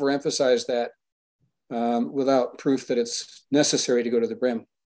we've overemphasized that without proof that it's necessary to go to the brim.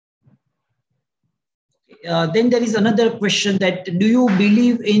 Then there is another question that do you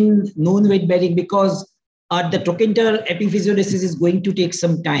believe in non-weight bearing, because the trochanter epiphysiodesis is going to take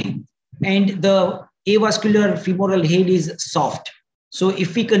some time and the avascular femoral head is soft. So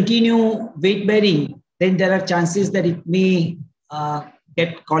if we continue weight bearing, then there are chances that it may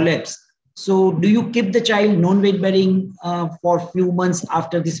get collapsed. So do you keep the child non-weight bearing for a few months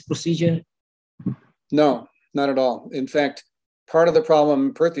after this procedure? No, not at all. In fact, part of the problem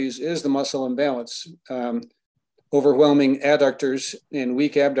in Perthes is the muscle imbalance, overwhelming adductors and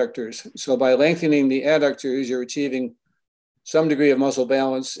weak abductors. So by lengthening the adductors, you're achieving some degree of muscle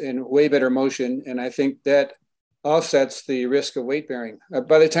balance and way better motion. And I think that offsets the risk of weight bearing.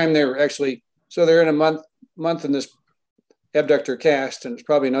 By the time they're actually, so they're in a month in this abductor cast, and it's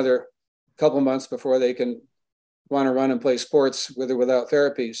probably another couple months before they can want to run and play sports with or without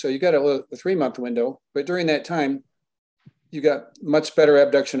therapy. So you got a 3-month window, but during that time, you got much better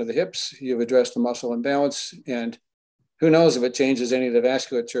abduction of the hips. You've addressed the muscle imbalance, and who knows if it changes any of the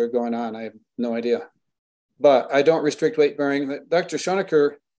vasculature going on. I have no idea. But I don't restrict weight bearing. Dr.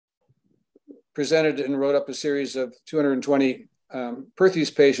 Schoenecker presented and wrote up a series of 220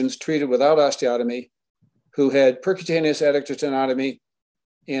 Perthes patients treated without osteotomy who had percutaneous adductor tenotomy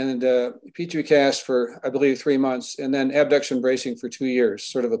and Petri cast for, I believe, 3 months, and then abduction bracing for 2 years,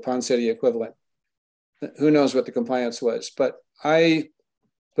 sort of a Ponseti equivalent. Who knows what the compliance was, but he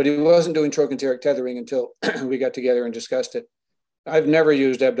wasn't doing trochanteric tethering until we got together and discussed it. I've never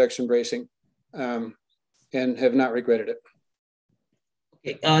used abduction bracing and have not regretted it.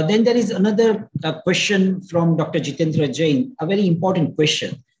 Okay. Then there is another question from Dr. Jitendra Jain, a very important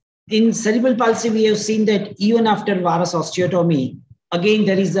question. In cerebral palsy, we have seen that even after varus osteotomy, again,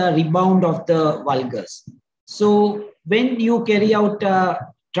 there is a rebound of the valgus. So when you carry out a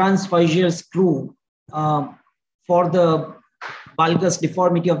transphysial screw for the valgus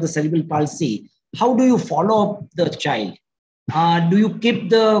deformity of the cerebral palsy, how do you follow up the child? Do you keep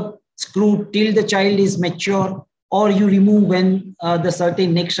the screw till the child is mature, or you remove when the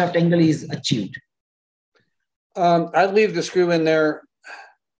certain neck shaft angle is achieved? I'd leave the screw in there.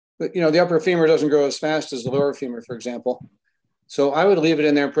 But, the upper femur doesn't grow as fast as the lower femur, for example. So I would leave it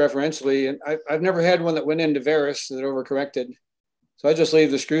in there preferentially. And I've never had one that went into varus that overcorrected. So I just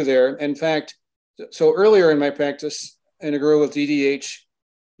leave the screw there. In fact, so earlier in my practice, in a girl with DDH,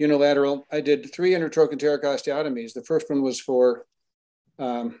 unilateral, I did 3 intertrochanteric osteotomies. The first one was for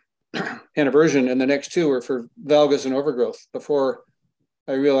aneversion, and the next 2 were for valgus and overgrowth before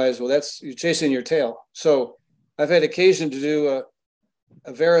I realized, well, you're chasing your tail. So I've had occasion to do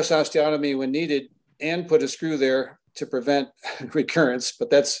a varus osteotomy when needed and put a screw there to prevent recurrence, but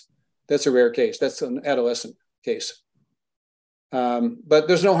that's a rare case. That's an adolescent case. But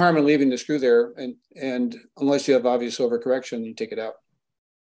there's no harm in leaving the screw there, and unless you have obvious overcorrection, you take it out.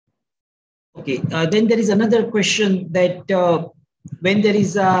 Okay. Then there is another question that when there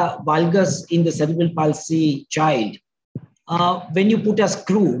is a valgus in the cerebral palsy child, when you put a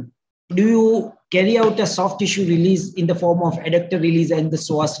screw, do you carry out a soft tissue release in the form of adductor release and the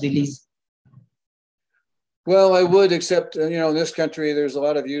psoas release? Well, I would, except, in this country, there's a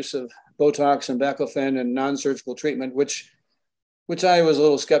lot of use of Botox and baclofen and non-surgical treatment, which I was a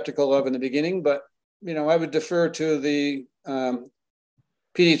little skeptical of in the beginning, but, I would defer to the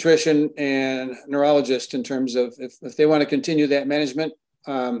pediatrician and neurologist in terms of if they want to continue that management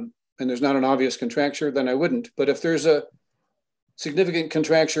and there's not an obvious contracture, then I wouldn't. But if there's a significant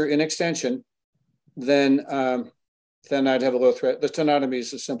contracture in extension, then I'd have a low threat. The tenotomy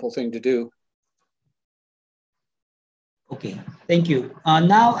is a simple thing to do. Okay, thank you.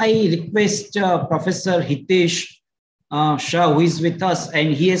 Now I request Professor Hitesh Shah, who is with us,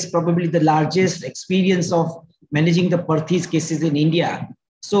 and he has probably the largest experience of managing the Perthes cases in India.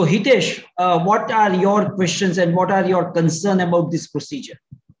 So Hitesh, what are your questions and what are your concern about this procedure?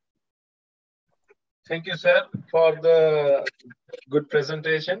 Thank you, sir, for the good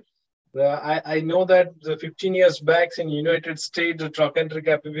presentation. I know that the 15 years back in United States, the trochanteric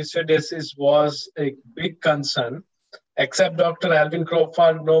epiphysiodesis was a big concern. Except Dr. Alvin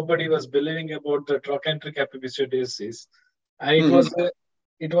Crawford, nobody was believing about the trochanteric epiphysiodesis. And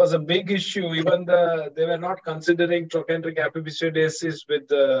it was a big issue. Even they were not considering trochanteric epiphysiodesis with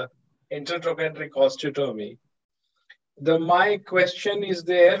the intertrochanteric osteotomy. My question is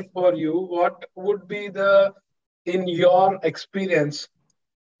there for you. What would be in your experience,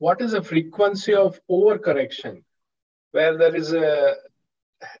 what is the frequency of overcorrection where there is a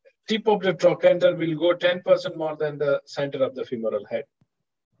tip of the trochanter will go 10% more than the center of the femoral head?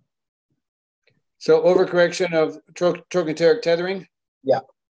 So overcorrection of trochanteric tethering? Yeah.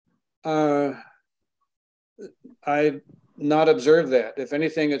 I've not observed that. If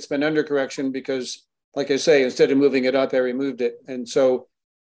anything, it's been undercorrection because, like I say, instead of moving it up, I removed it. And so,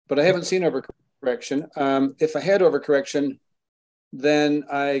 but I haven't seen overcorrection. If I had overcorrection, then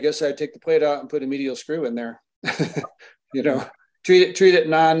I guess I'd take the plate out and put a medial screw in there. You know, treat it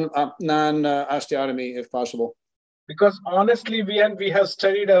non osteotomy if possible. Because honestly, we have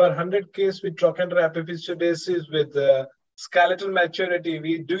studied our 100 case with trochanteric epiphysiodesis with skeletal maturity.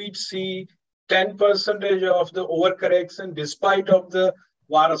 We do see 10% of the overcorrection despite of the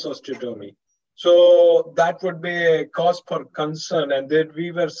varus osteotomy. So that would be a cause for concern, and that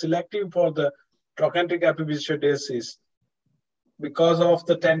we were selective for the trochanteric epiphysiodesis because of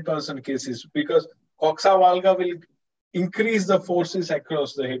the 10% cases, because coxa valga will increase the forces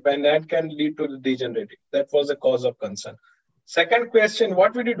across the hip and that can lead to the degenerative. That was the cause of concern. Second question,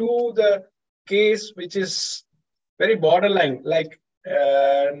 what would you do the case which is very borderline, like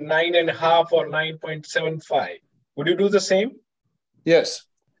 9.5 or 9.75? Would you do the same? Yes.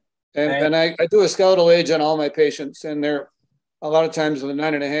 And I do a skeletal age on all my patients, and they're a lot of times the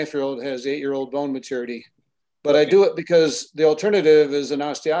 9.5-year-old has 8-year-old bone maturity. But okay. I do it because the alternative is an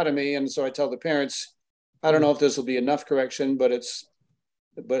osteotomy, and so I tell the parents, I don't know if this will be enough correction, but it's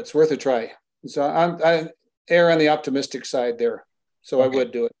worth a try. So I err on the optimistic side there. So okay. I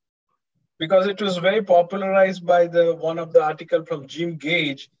would do it. Because it was very popularized by one of the article from Jim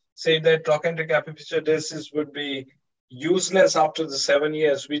Gage, say that trochanteric epiphysiodesis would be useless after the 7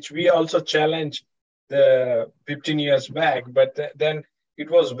 years, which we also challenged the 15 years back. But then it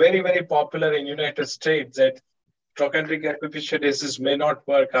was very, very popular in United States that trochanteric epiphysiodesis may not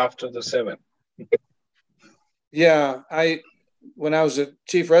work after the 7. Yeah, when I was a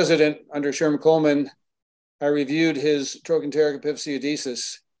chief resident under Sherman Coleman, I reviewed his trochanteric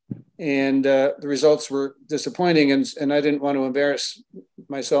epiphysiodesis, and the results were disappointing, and I didn't want to embarrass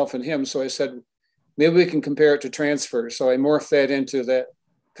myself and him, so I said, maybe we can compare it to transfer. So I morphed that into that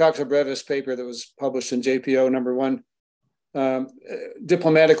Coxa brevis paper that was published in JPO #1.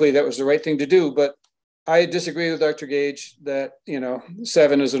 Diplomatically, that was the right thing to do, but I disagree with Dr. Gage that,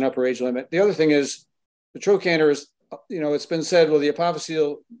 7 is an upper age limit. The other thing is the trochanter is, it's been said, well, the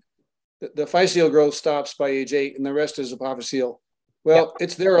apophyseal, the physeal growth stops by age 8 and the rest is apophyseal. Well,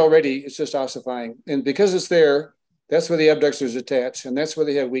 It's there already. It's just ossifying. And because it's there, that's where the abductors attach, and that's where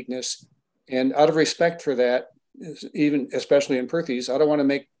they have weakness. And out of respect for that, even especially in Perthes, I don't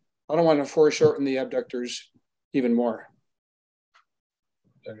want to foreshorten the abductors even more.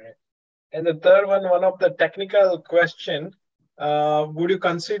 Okay. And the third one of the technical question, would you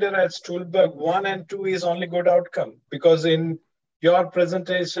consider as Stulberg 1 and 2 is only good outcome? Because in your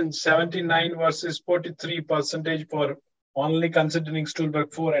presentation, 79 versus 43% for only considering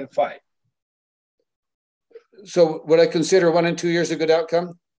Stulberg 4 and 5. So would I consider 1 and 2 years a good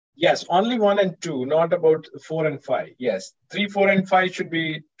outcome? Yes, only 1 and 2, not about 4 and 5. Yes, 3, 4, and 5 should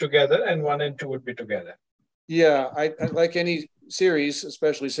be together, and 1 and 2 would be together. Yeah, I like any series,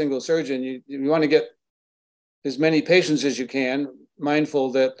 especially single surgeon, you want to get as many patients as you can,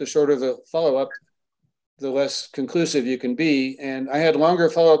 mindful that the shorter the follow-up, the less conclusive you can be. And I had longer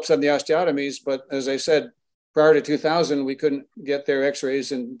follow-ups on the osteotomies, but as I said, prior to 2000, we couldn't get their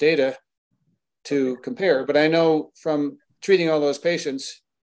x-rays and data to compare. But I know from treating all those patients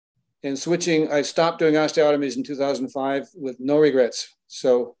and switching, I stopped doing osteotomies in 2005 with no regrets.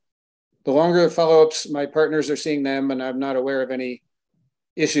 So the longer follow-ups, my partners are seeing them, and I'm not aware of any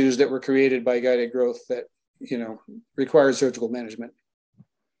issues that were created by guided growth that, required surgical management.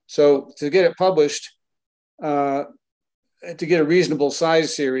 So to get it published, to get a reasonable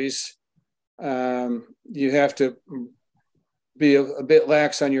size series, you have to be a bit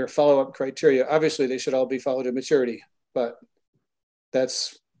lax on your follow-up criteria. Obviously, they should all be followed to maturity, but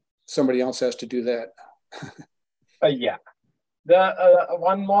somebody else has to do that. Yeah.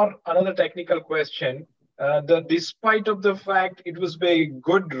 Another technical question. Despite of the fact it was a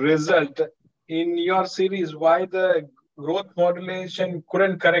good result in your series, why the growth modulation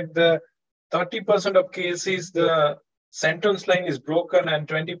couldn't correct the 30% of cases the sentence line is broken and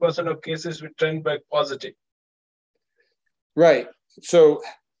 20% of cases we trend back positive? Right. So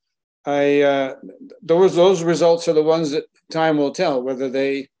those results are the ones that time will tell whether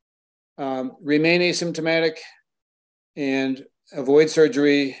they remain asymptomatic and avoid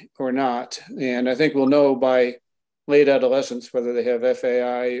surgery or not. And I think we'll know by late adolescence whether they have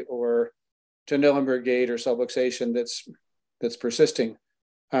FAI or Trendelenburg gait or subluxation that's persisting.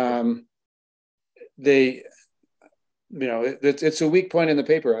 It's a weak point in the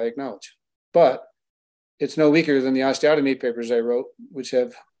paper, I acknowledge, but it's no weaker than the osteotomy papers I wrote, which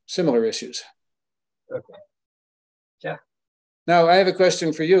have similar issues. Okay. Yeah. Now I have a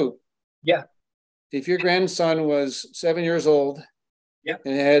question for you. Yeah. If your grandson was 7 years old, yeah,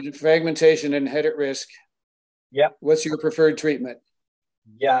 and had fragmentation and head at risk, yeah, what's your preferred treatment?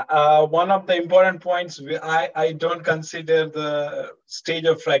 Yeah, one of the important points, I don't consider the stage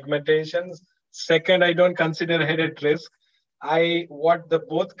of fragmentations. Second, I don't consider head at risk.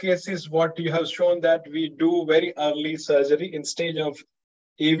 Both cases, what you have shown that we do very early surgery in stage of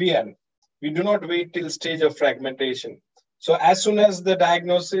AVN. We do not wait till stage of fragmentation. So as soon as the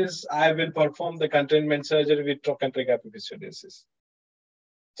diagnosis, I will perform the containment surgery with trochanteric epiphysiodesis.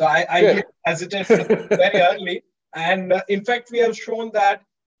 So I hesitate very early. And in fact, we have shown that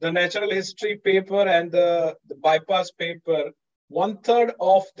the natural history paper and the bypass paper, 1/3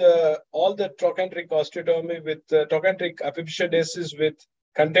 of all the trochanteric osteotomy with trochanteric epiphysiodesis with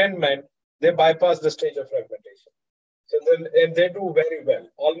containment, they bypass the stage of fragmentation. So and they do very well.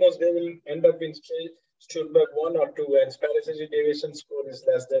 Almost they will end up in stage Stuhlberg 1 or 2, and Sparacetti deviation score is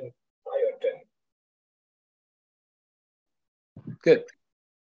less than 5 or 10. Good.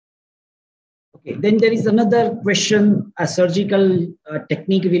 Okay, then there is another question, a surgical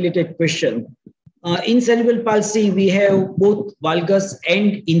technique related question. In cerebral palsy, we have both valgus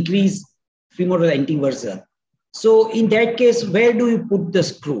and increased femoral anteversion. So in that case, where do you put the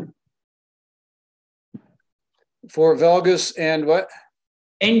screw? For valgus and what?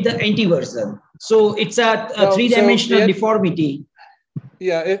 And the anteversion. So it's a three-dimensional deformity.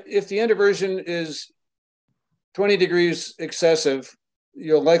 Yeah, if the anteversion is 20 degrees excessive,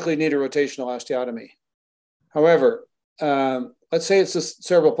 you'll likely need a rotational osteotomy. However, let's say it's a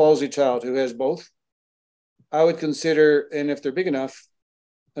cerebral palsy child who has both. I would consider, and if they're big enough,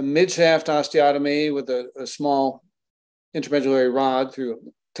 a mid-shaft osteotomy with a small intermedullary rod through a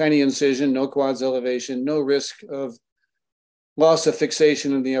tiny incision, no quads elevation, no risk of loss of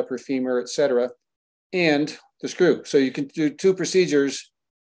fixation in the upper femur, et cetera, and the screw. So you can do 2 procedures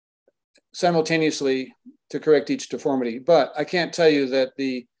simultaneously to correct each deformity. But I can't tell you that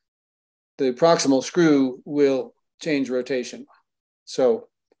the proximal screw will change rotation. So,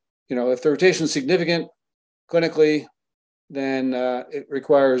 if the rotation is significant clinically, then it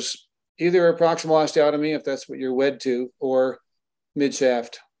requires either a proximal osteotomy, if that's what you're wed to, or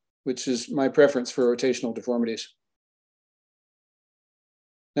mid-shaft, which is my preference for rotational deformities.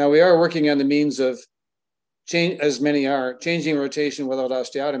 Now, we are working on the means of changing rotation without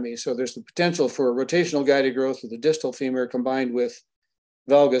osteotomy. So there's the potential for rotational guided growth of the distal femur combined with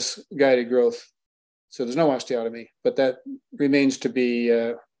valgus guided growth. So there's no osteotomy, but that remains to be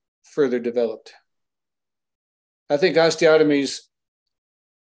further developed. I think osteotomies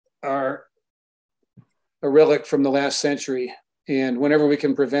are a relic from the last century, and whenever we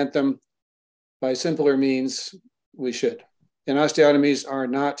can prevent them by simpler means, we should. And osteotomies are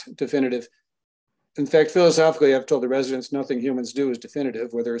not definitive. In fact, philosophically, I've told the residents nothing humans do is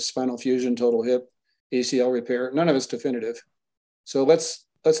definitive, whether it's spinal fusion, total hip, ACL repair, none of it's definitive. So let's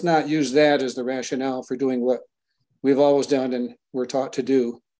not use that as the rationale for doing what we've always done and we're taught to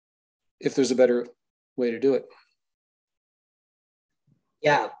do, if there's a better way to do it.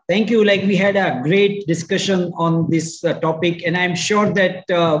 Yeah, thank you. Like, we had a great discussion on this topic, and I'm sure that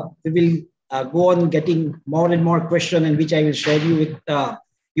we will go on getting more and more questions, and which I will share you with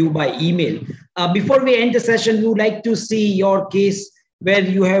you by email. Before we end the session, we would like to see your case where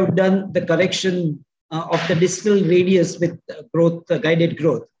you have done the correction of the distal radius with growth, guided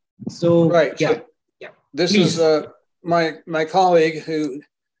growth. So, right. Yeah. So this Please. Is my colleague who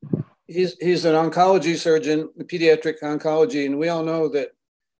he's an oncology surgeon, pediatric oncology, and we all know that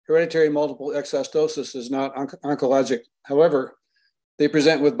hereditary multiple exostosis is not oncologic. However, they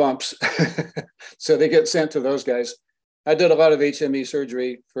present with bumps, so they get sent to those guys. I did a lot of HME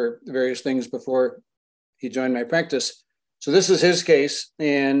surgery for various things before he joined my practice. So this is his case,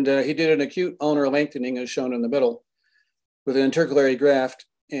 and he did an acute ulnar lengthening as shown in the middle. with an intercalary graft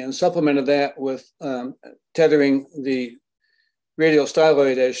and supplemented that with tethering the radial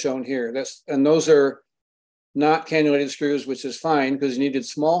styloid as shown here. And those are not cannulated screws, which is fine because you needed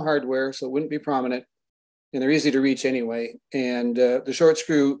small hardware, so it wouldn't be prominent, and they're easy to reach anyway. And the short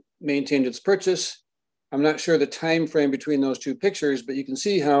screw maintained its purchase. I'm not sure the time frame between those two pictures, but you can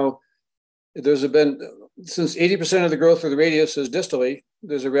see how there's been, since 80% of the growth of the radius is distally,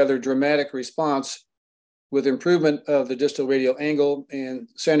 there's a rather dramatic response with improvement of the distal radial angle and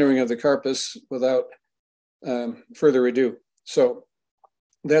centering of the carpus without further ado. So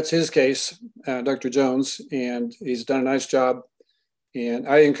that's his case, Dr. Jones, and he's done a nice job. And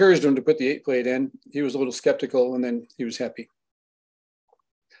I encouraged him to put the 8-plate in. He was a little skeptical, and then he was happy.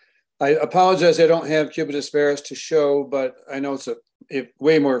 I apologize, I don't have cubitus varus to show, but I know it's a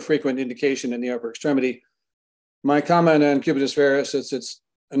way more frequent indication in the upper extremity. My comment on cubitus varus is it's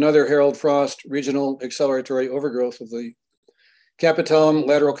another Harold Frost regional acceleratory overgrowth of the capitellum,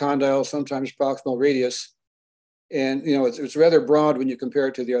 lateral condyle, sometimes proximal radius. And it's rather broad when you compare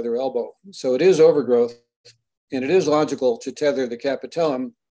it to the other elbow. So it is overgrowth, and it is logical to tether the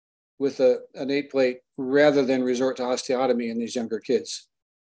capitellum with an 8-plate rather than resort to osteotomy in these younger kids.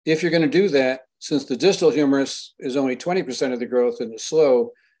 If you're going to do that, since the distal humerus is only 20% of the growth and is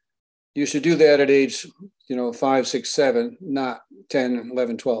slow, you should do that at age 5, 6, 7, not 10,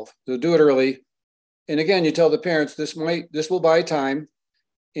 11, 12. So do it early. And again, you tell the parents this will buy time.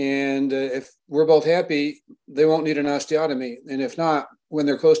 And if we're both happy, they won't need an osteotomy. And if not, when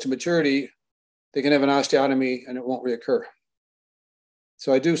they're close to maturity, they can have an osteotomy and it won't reoccur.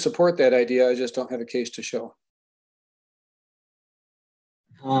 So I do support that idea. I just don't have a case to show.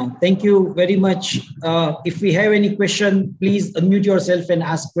 Thank you very much. If we have any question, please unmute yourself and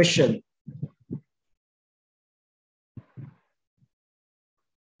ask question.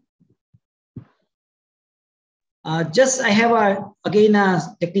 Just I have again a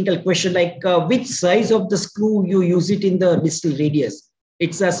technical question, like which size of the screw you use it in the distal radius?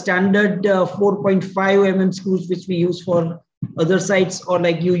 It's a standard 4.5 mm screws which we use for other sites, or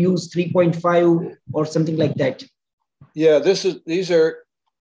like you use 3.5 or something like that? Yeah, these are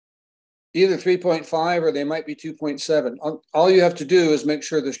either 3.5 or they might be 2.7. All you have to do is make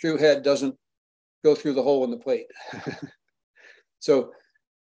sure the screw head doesn't go through the hole in the plate. So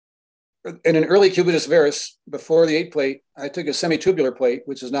in an early cubitus varus, before the 8-plate, I took a semitubular plate,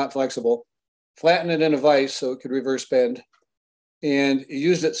 which is not flexible, flattened it in a vise so it could reverse bend, and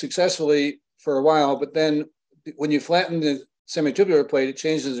used it successfully for a while. But then when you flatten the semitubular plate, it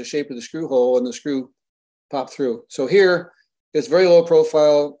changes the shape of the screw hole and the screw popped through. So here, it's very low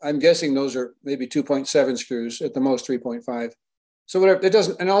profile. I'm guessing those are maybe 2.7 screws, at the most 3.5. So whatever, it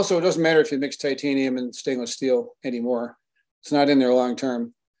doesn't matter if you mix titanium and stainless steel anymore. It's not in there long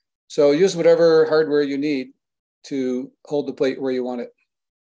term. So use whatever hardware you need to hold the plate where you want it.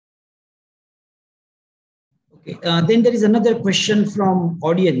 Okay. Then there is another question from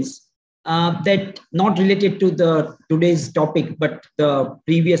audience that not related to today's topic, but the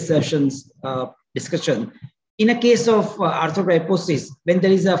previous session's discussion. In a case of arthrogryposis, when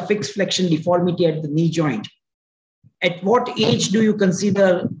there is a fixed flexion deformity at the knee joint, at what age do you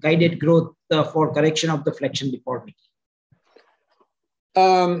consider guided growth for correction of the flexion deformity?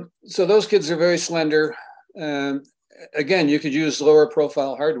 So those kids are very slender. Again, you could use lower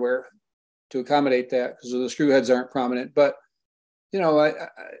profile hardware to accommodate that because the screw heads aren't prominent. But,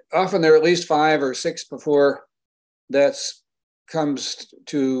 often they're at least 5 or 6 before that's comes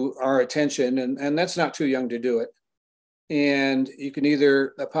to our attention, and that's not too young to do it. And you can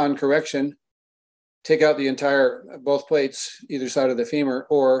either, upon correction, take out both plates, either side of the femur,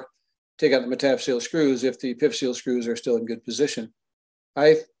 or take out the metaphyseal screws if the epiphyseal screws are still in good position.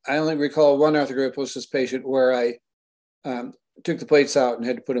 I only recall one arthrogryposis patient where I took the plates out and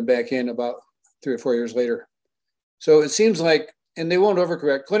had to put them back in about 3 or 4 years later. So it seems like, and they won't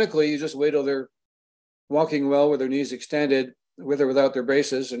overcorrect. Clinically, you just wait till they're walking well with their knees extended, with or without their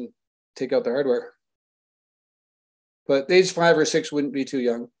braces, and take out the hardware. But age 5 or 6 wouldn't be too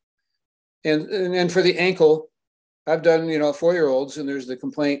young. And for the ankle, I've done 4-year-olds, and there's the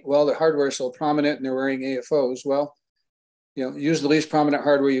complaint, well, the hardware is so prominent and they're wearing AFOs. Well, use the least prominent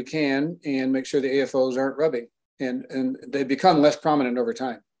hardware you can and make sure the AFOs aren't rubbing, and they become less prominent over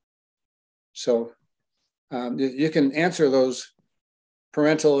time. So you can answer those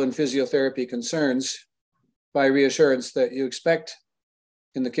parental and physiotherapy concerns by reassurance that you expect,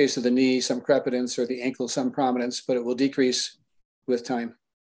 in the case of the knee, some crepitance, or the ankle, some prominence, but it will decrease with time.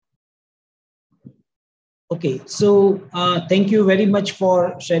 Okay, so thank you very much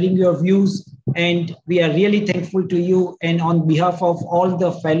for sharing your views, and we are really thankful to you. And on behalf of all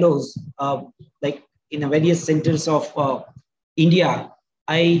the fellows, like in the various centers of India.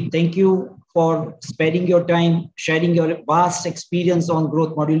 I thank you for sparing your time, sharing your vast experience on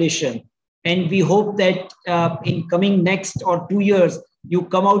growth modulation. And we hope that in coming next or 2 years, you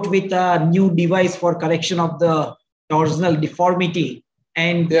come out with a new device for correction of the torsional deformity.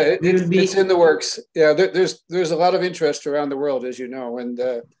 And yeah, it's in the works. Yeah, there's a lot of interest around the world, as you know, and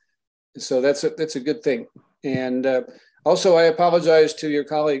so that's a good thing. And also, I apologize to your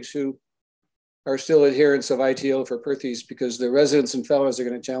colleagues who are still adherents of ITO for Perthes, because the residents and fellows are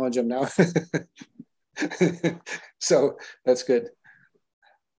going to challenge them now. So that's good.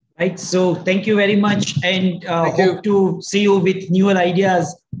 Right. So thank you very much, and hope to see you with newer ideas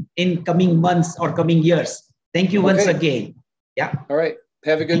in coming months or coming years. Thank you once again. Yeah. All right.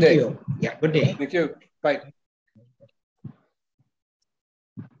 Have a good day. Thank you. Yeah. Good day. Thank you. Bye.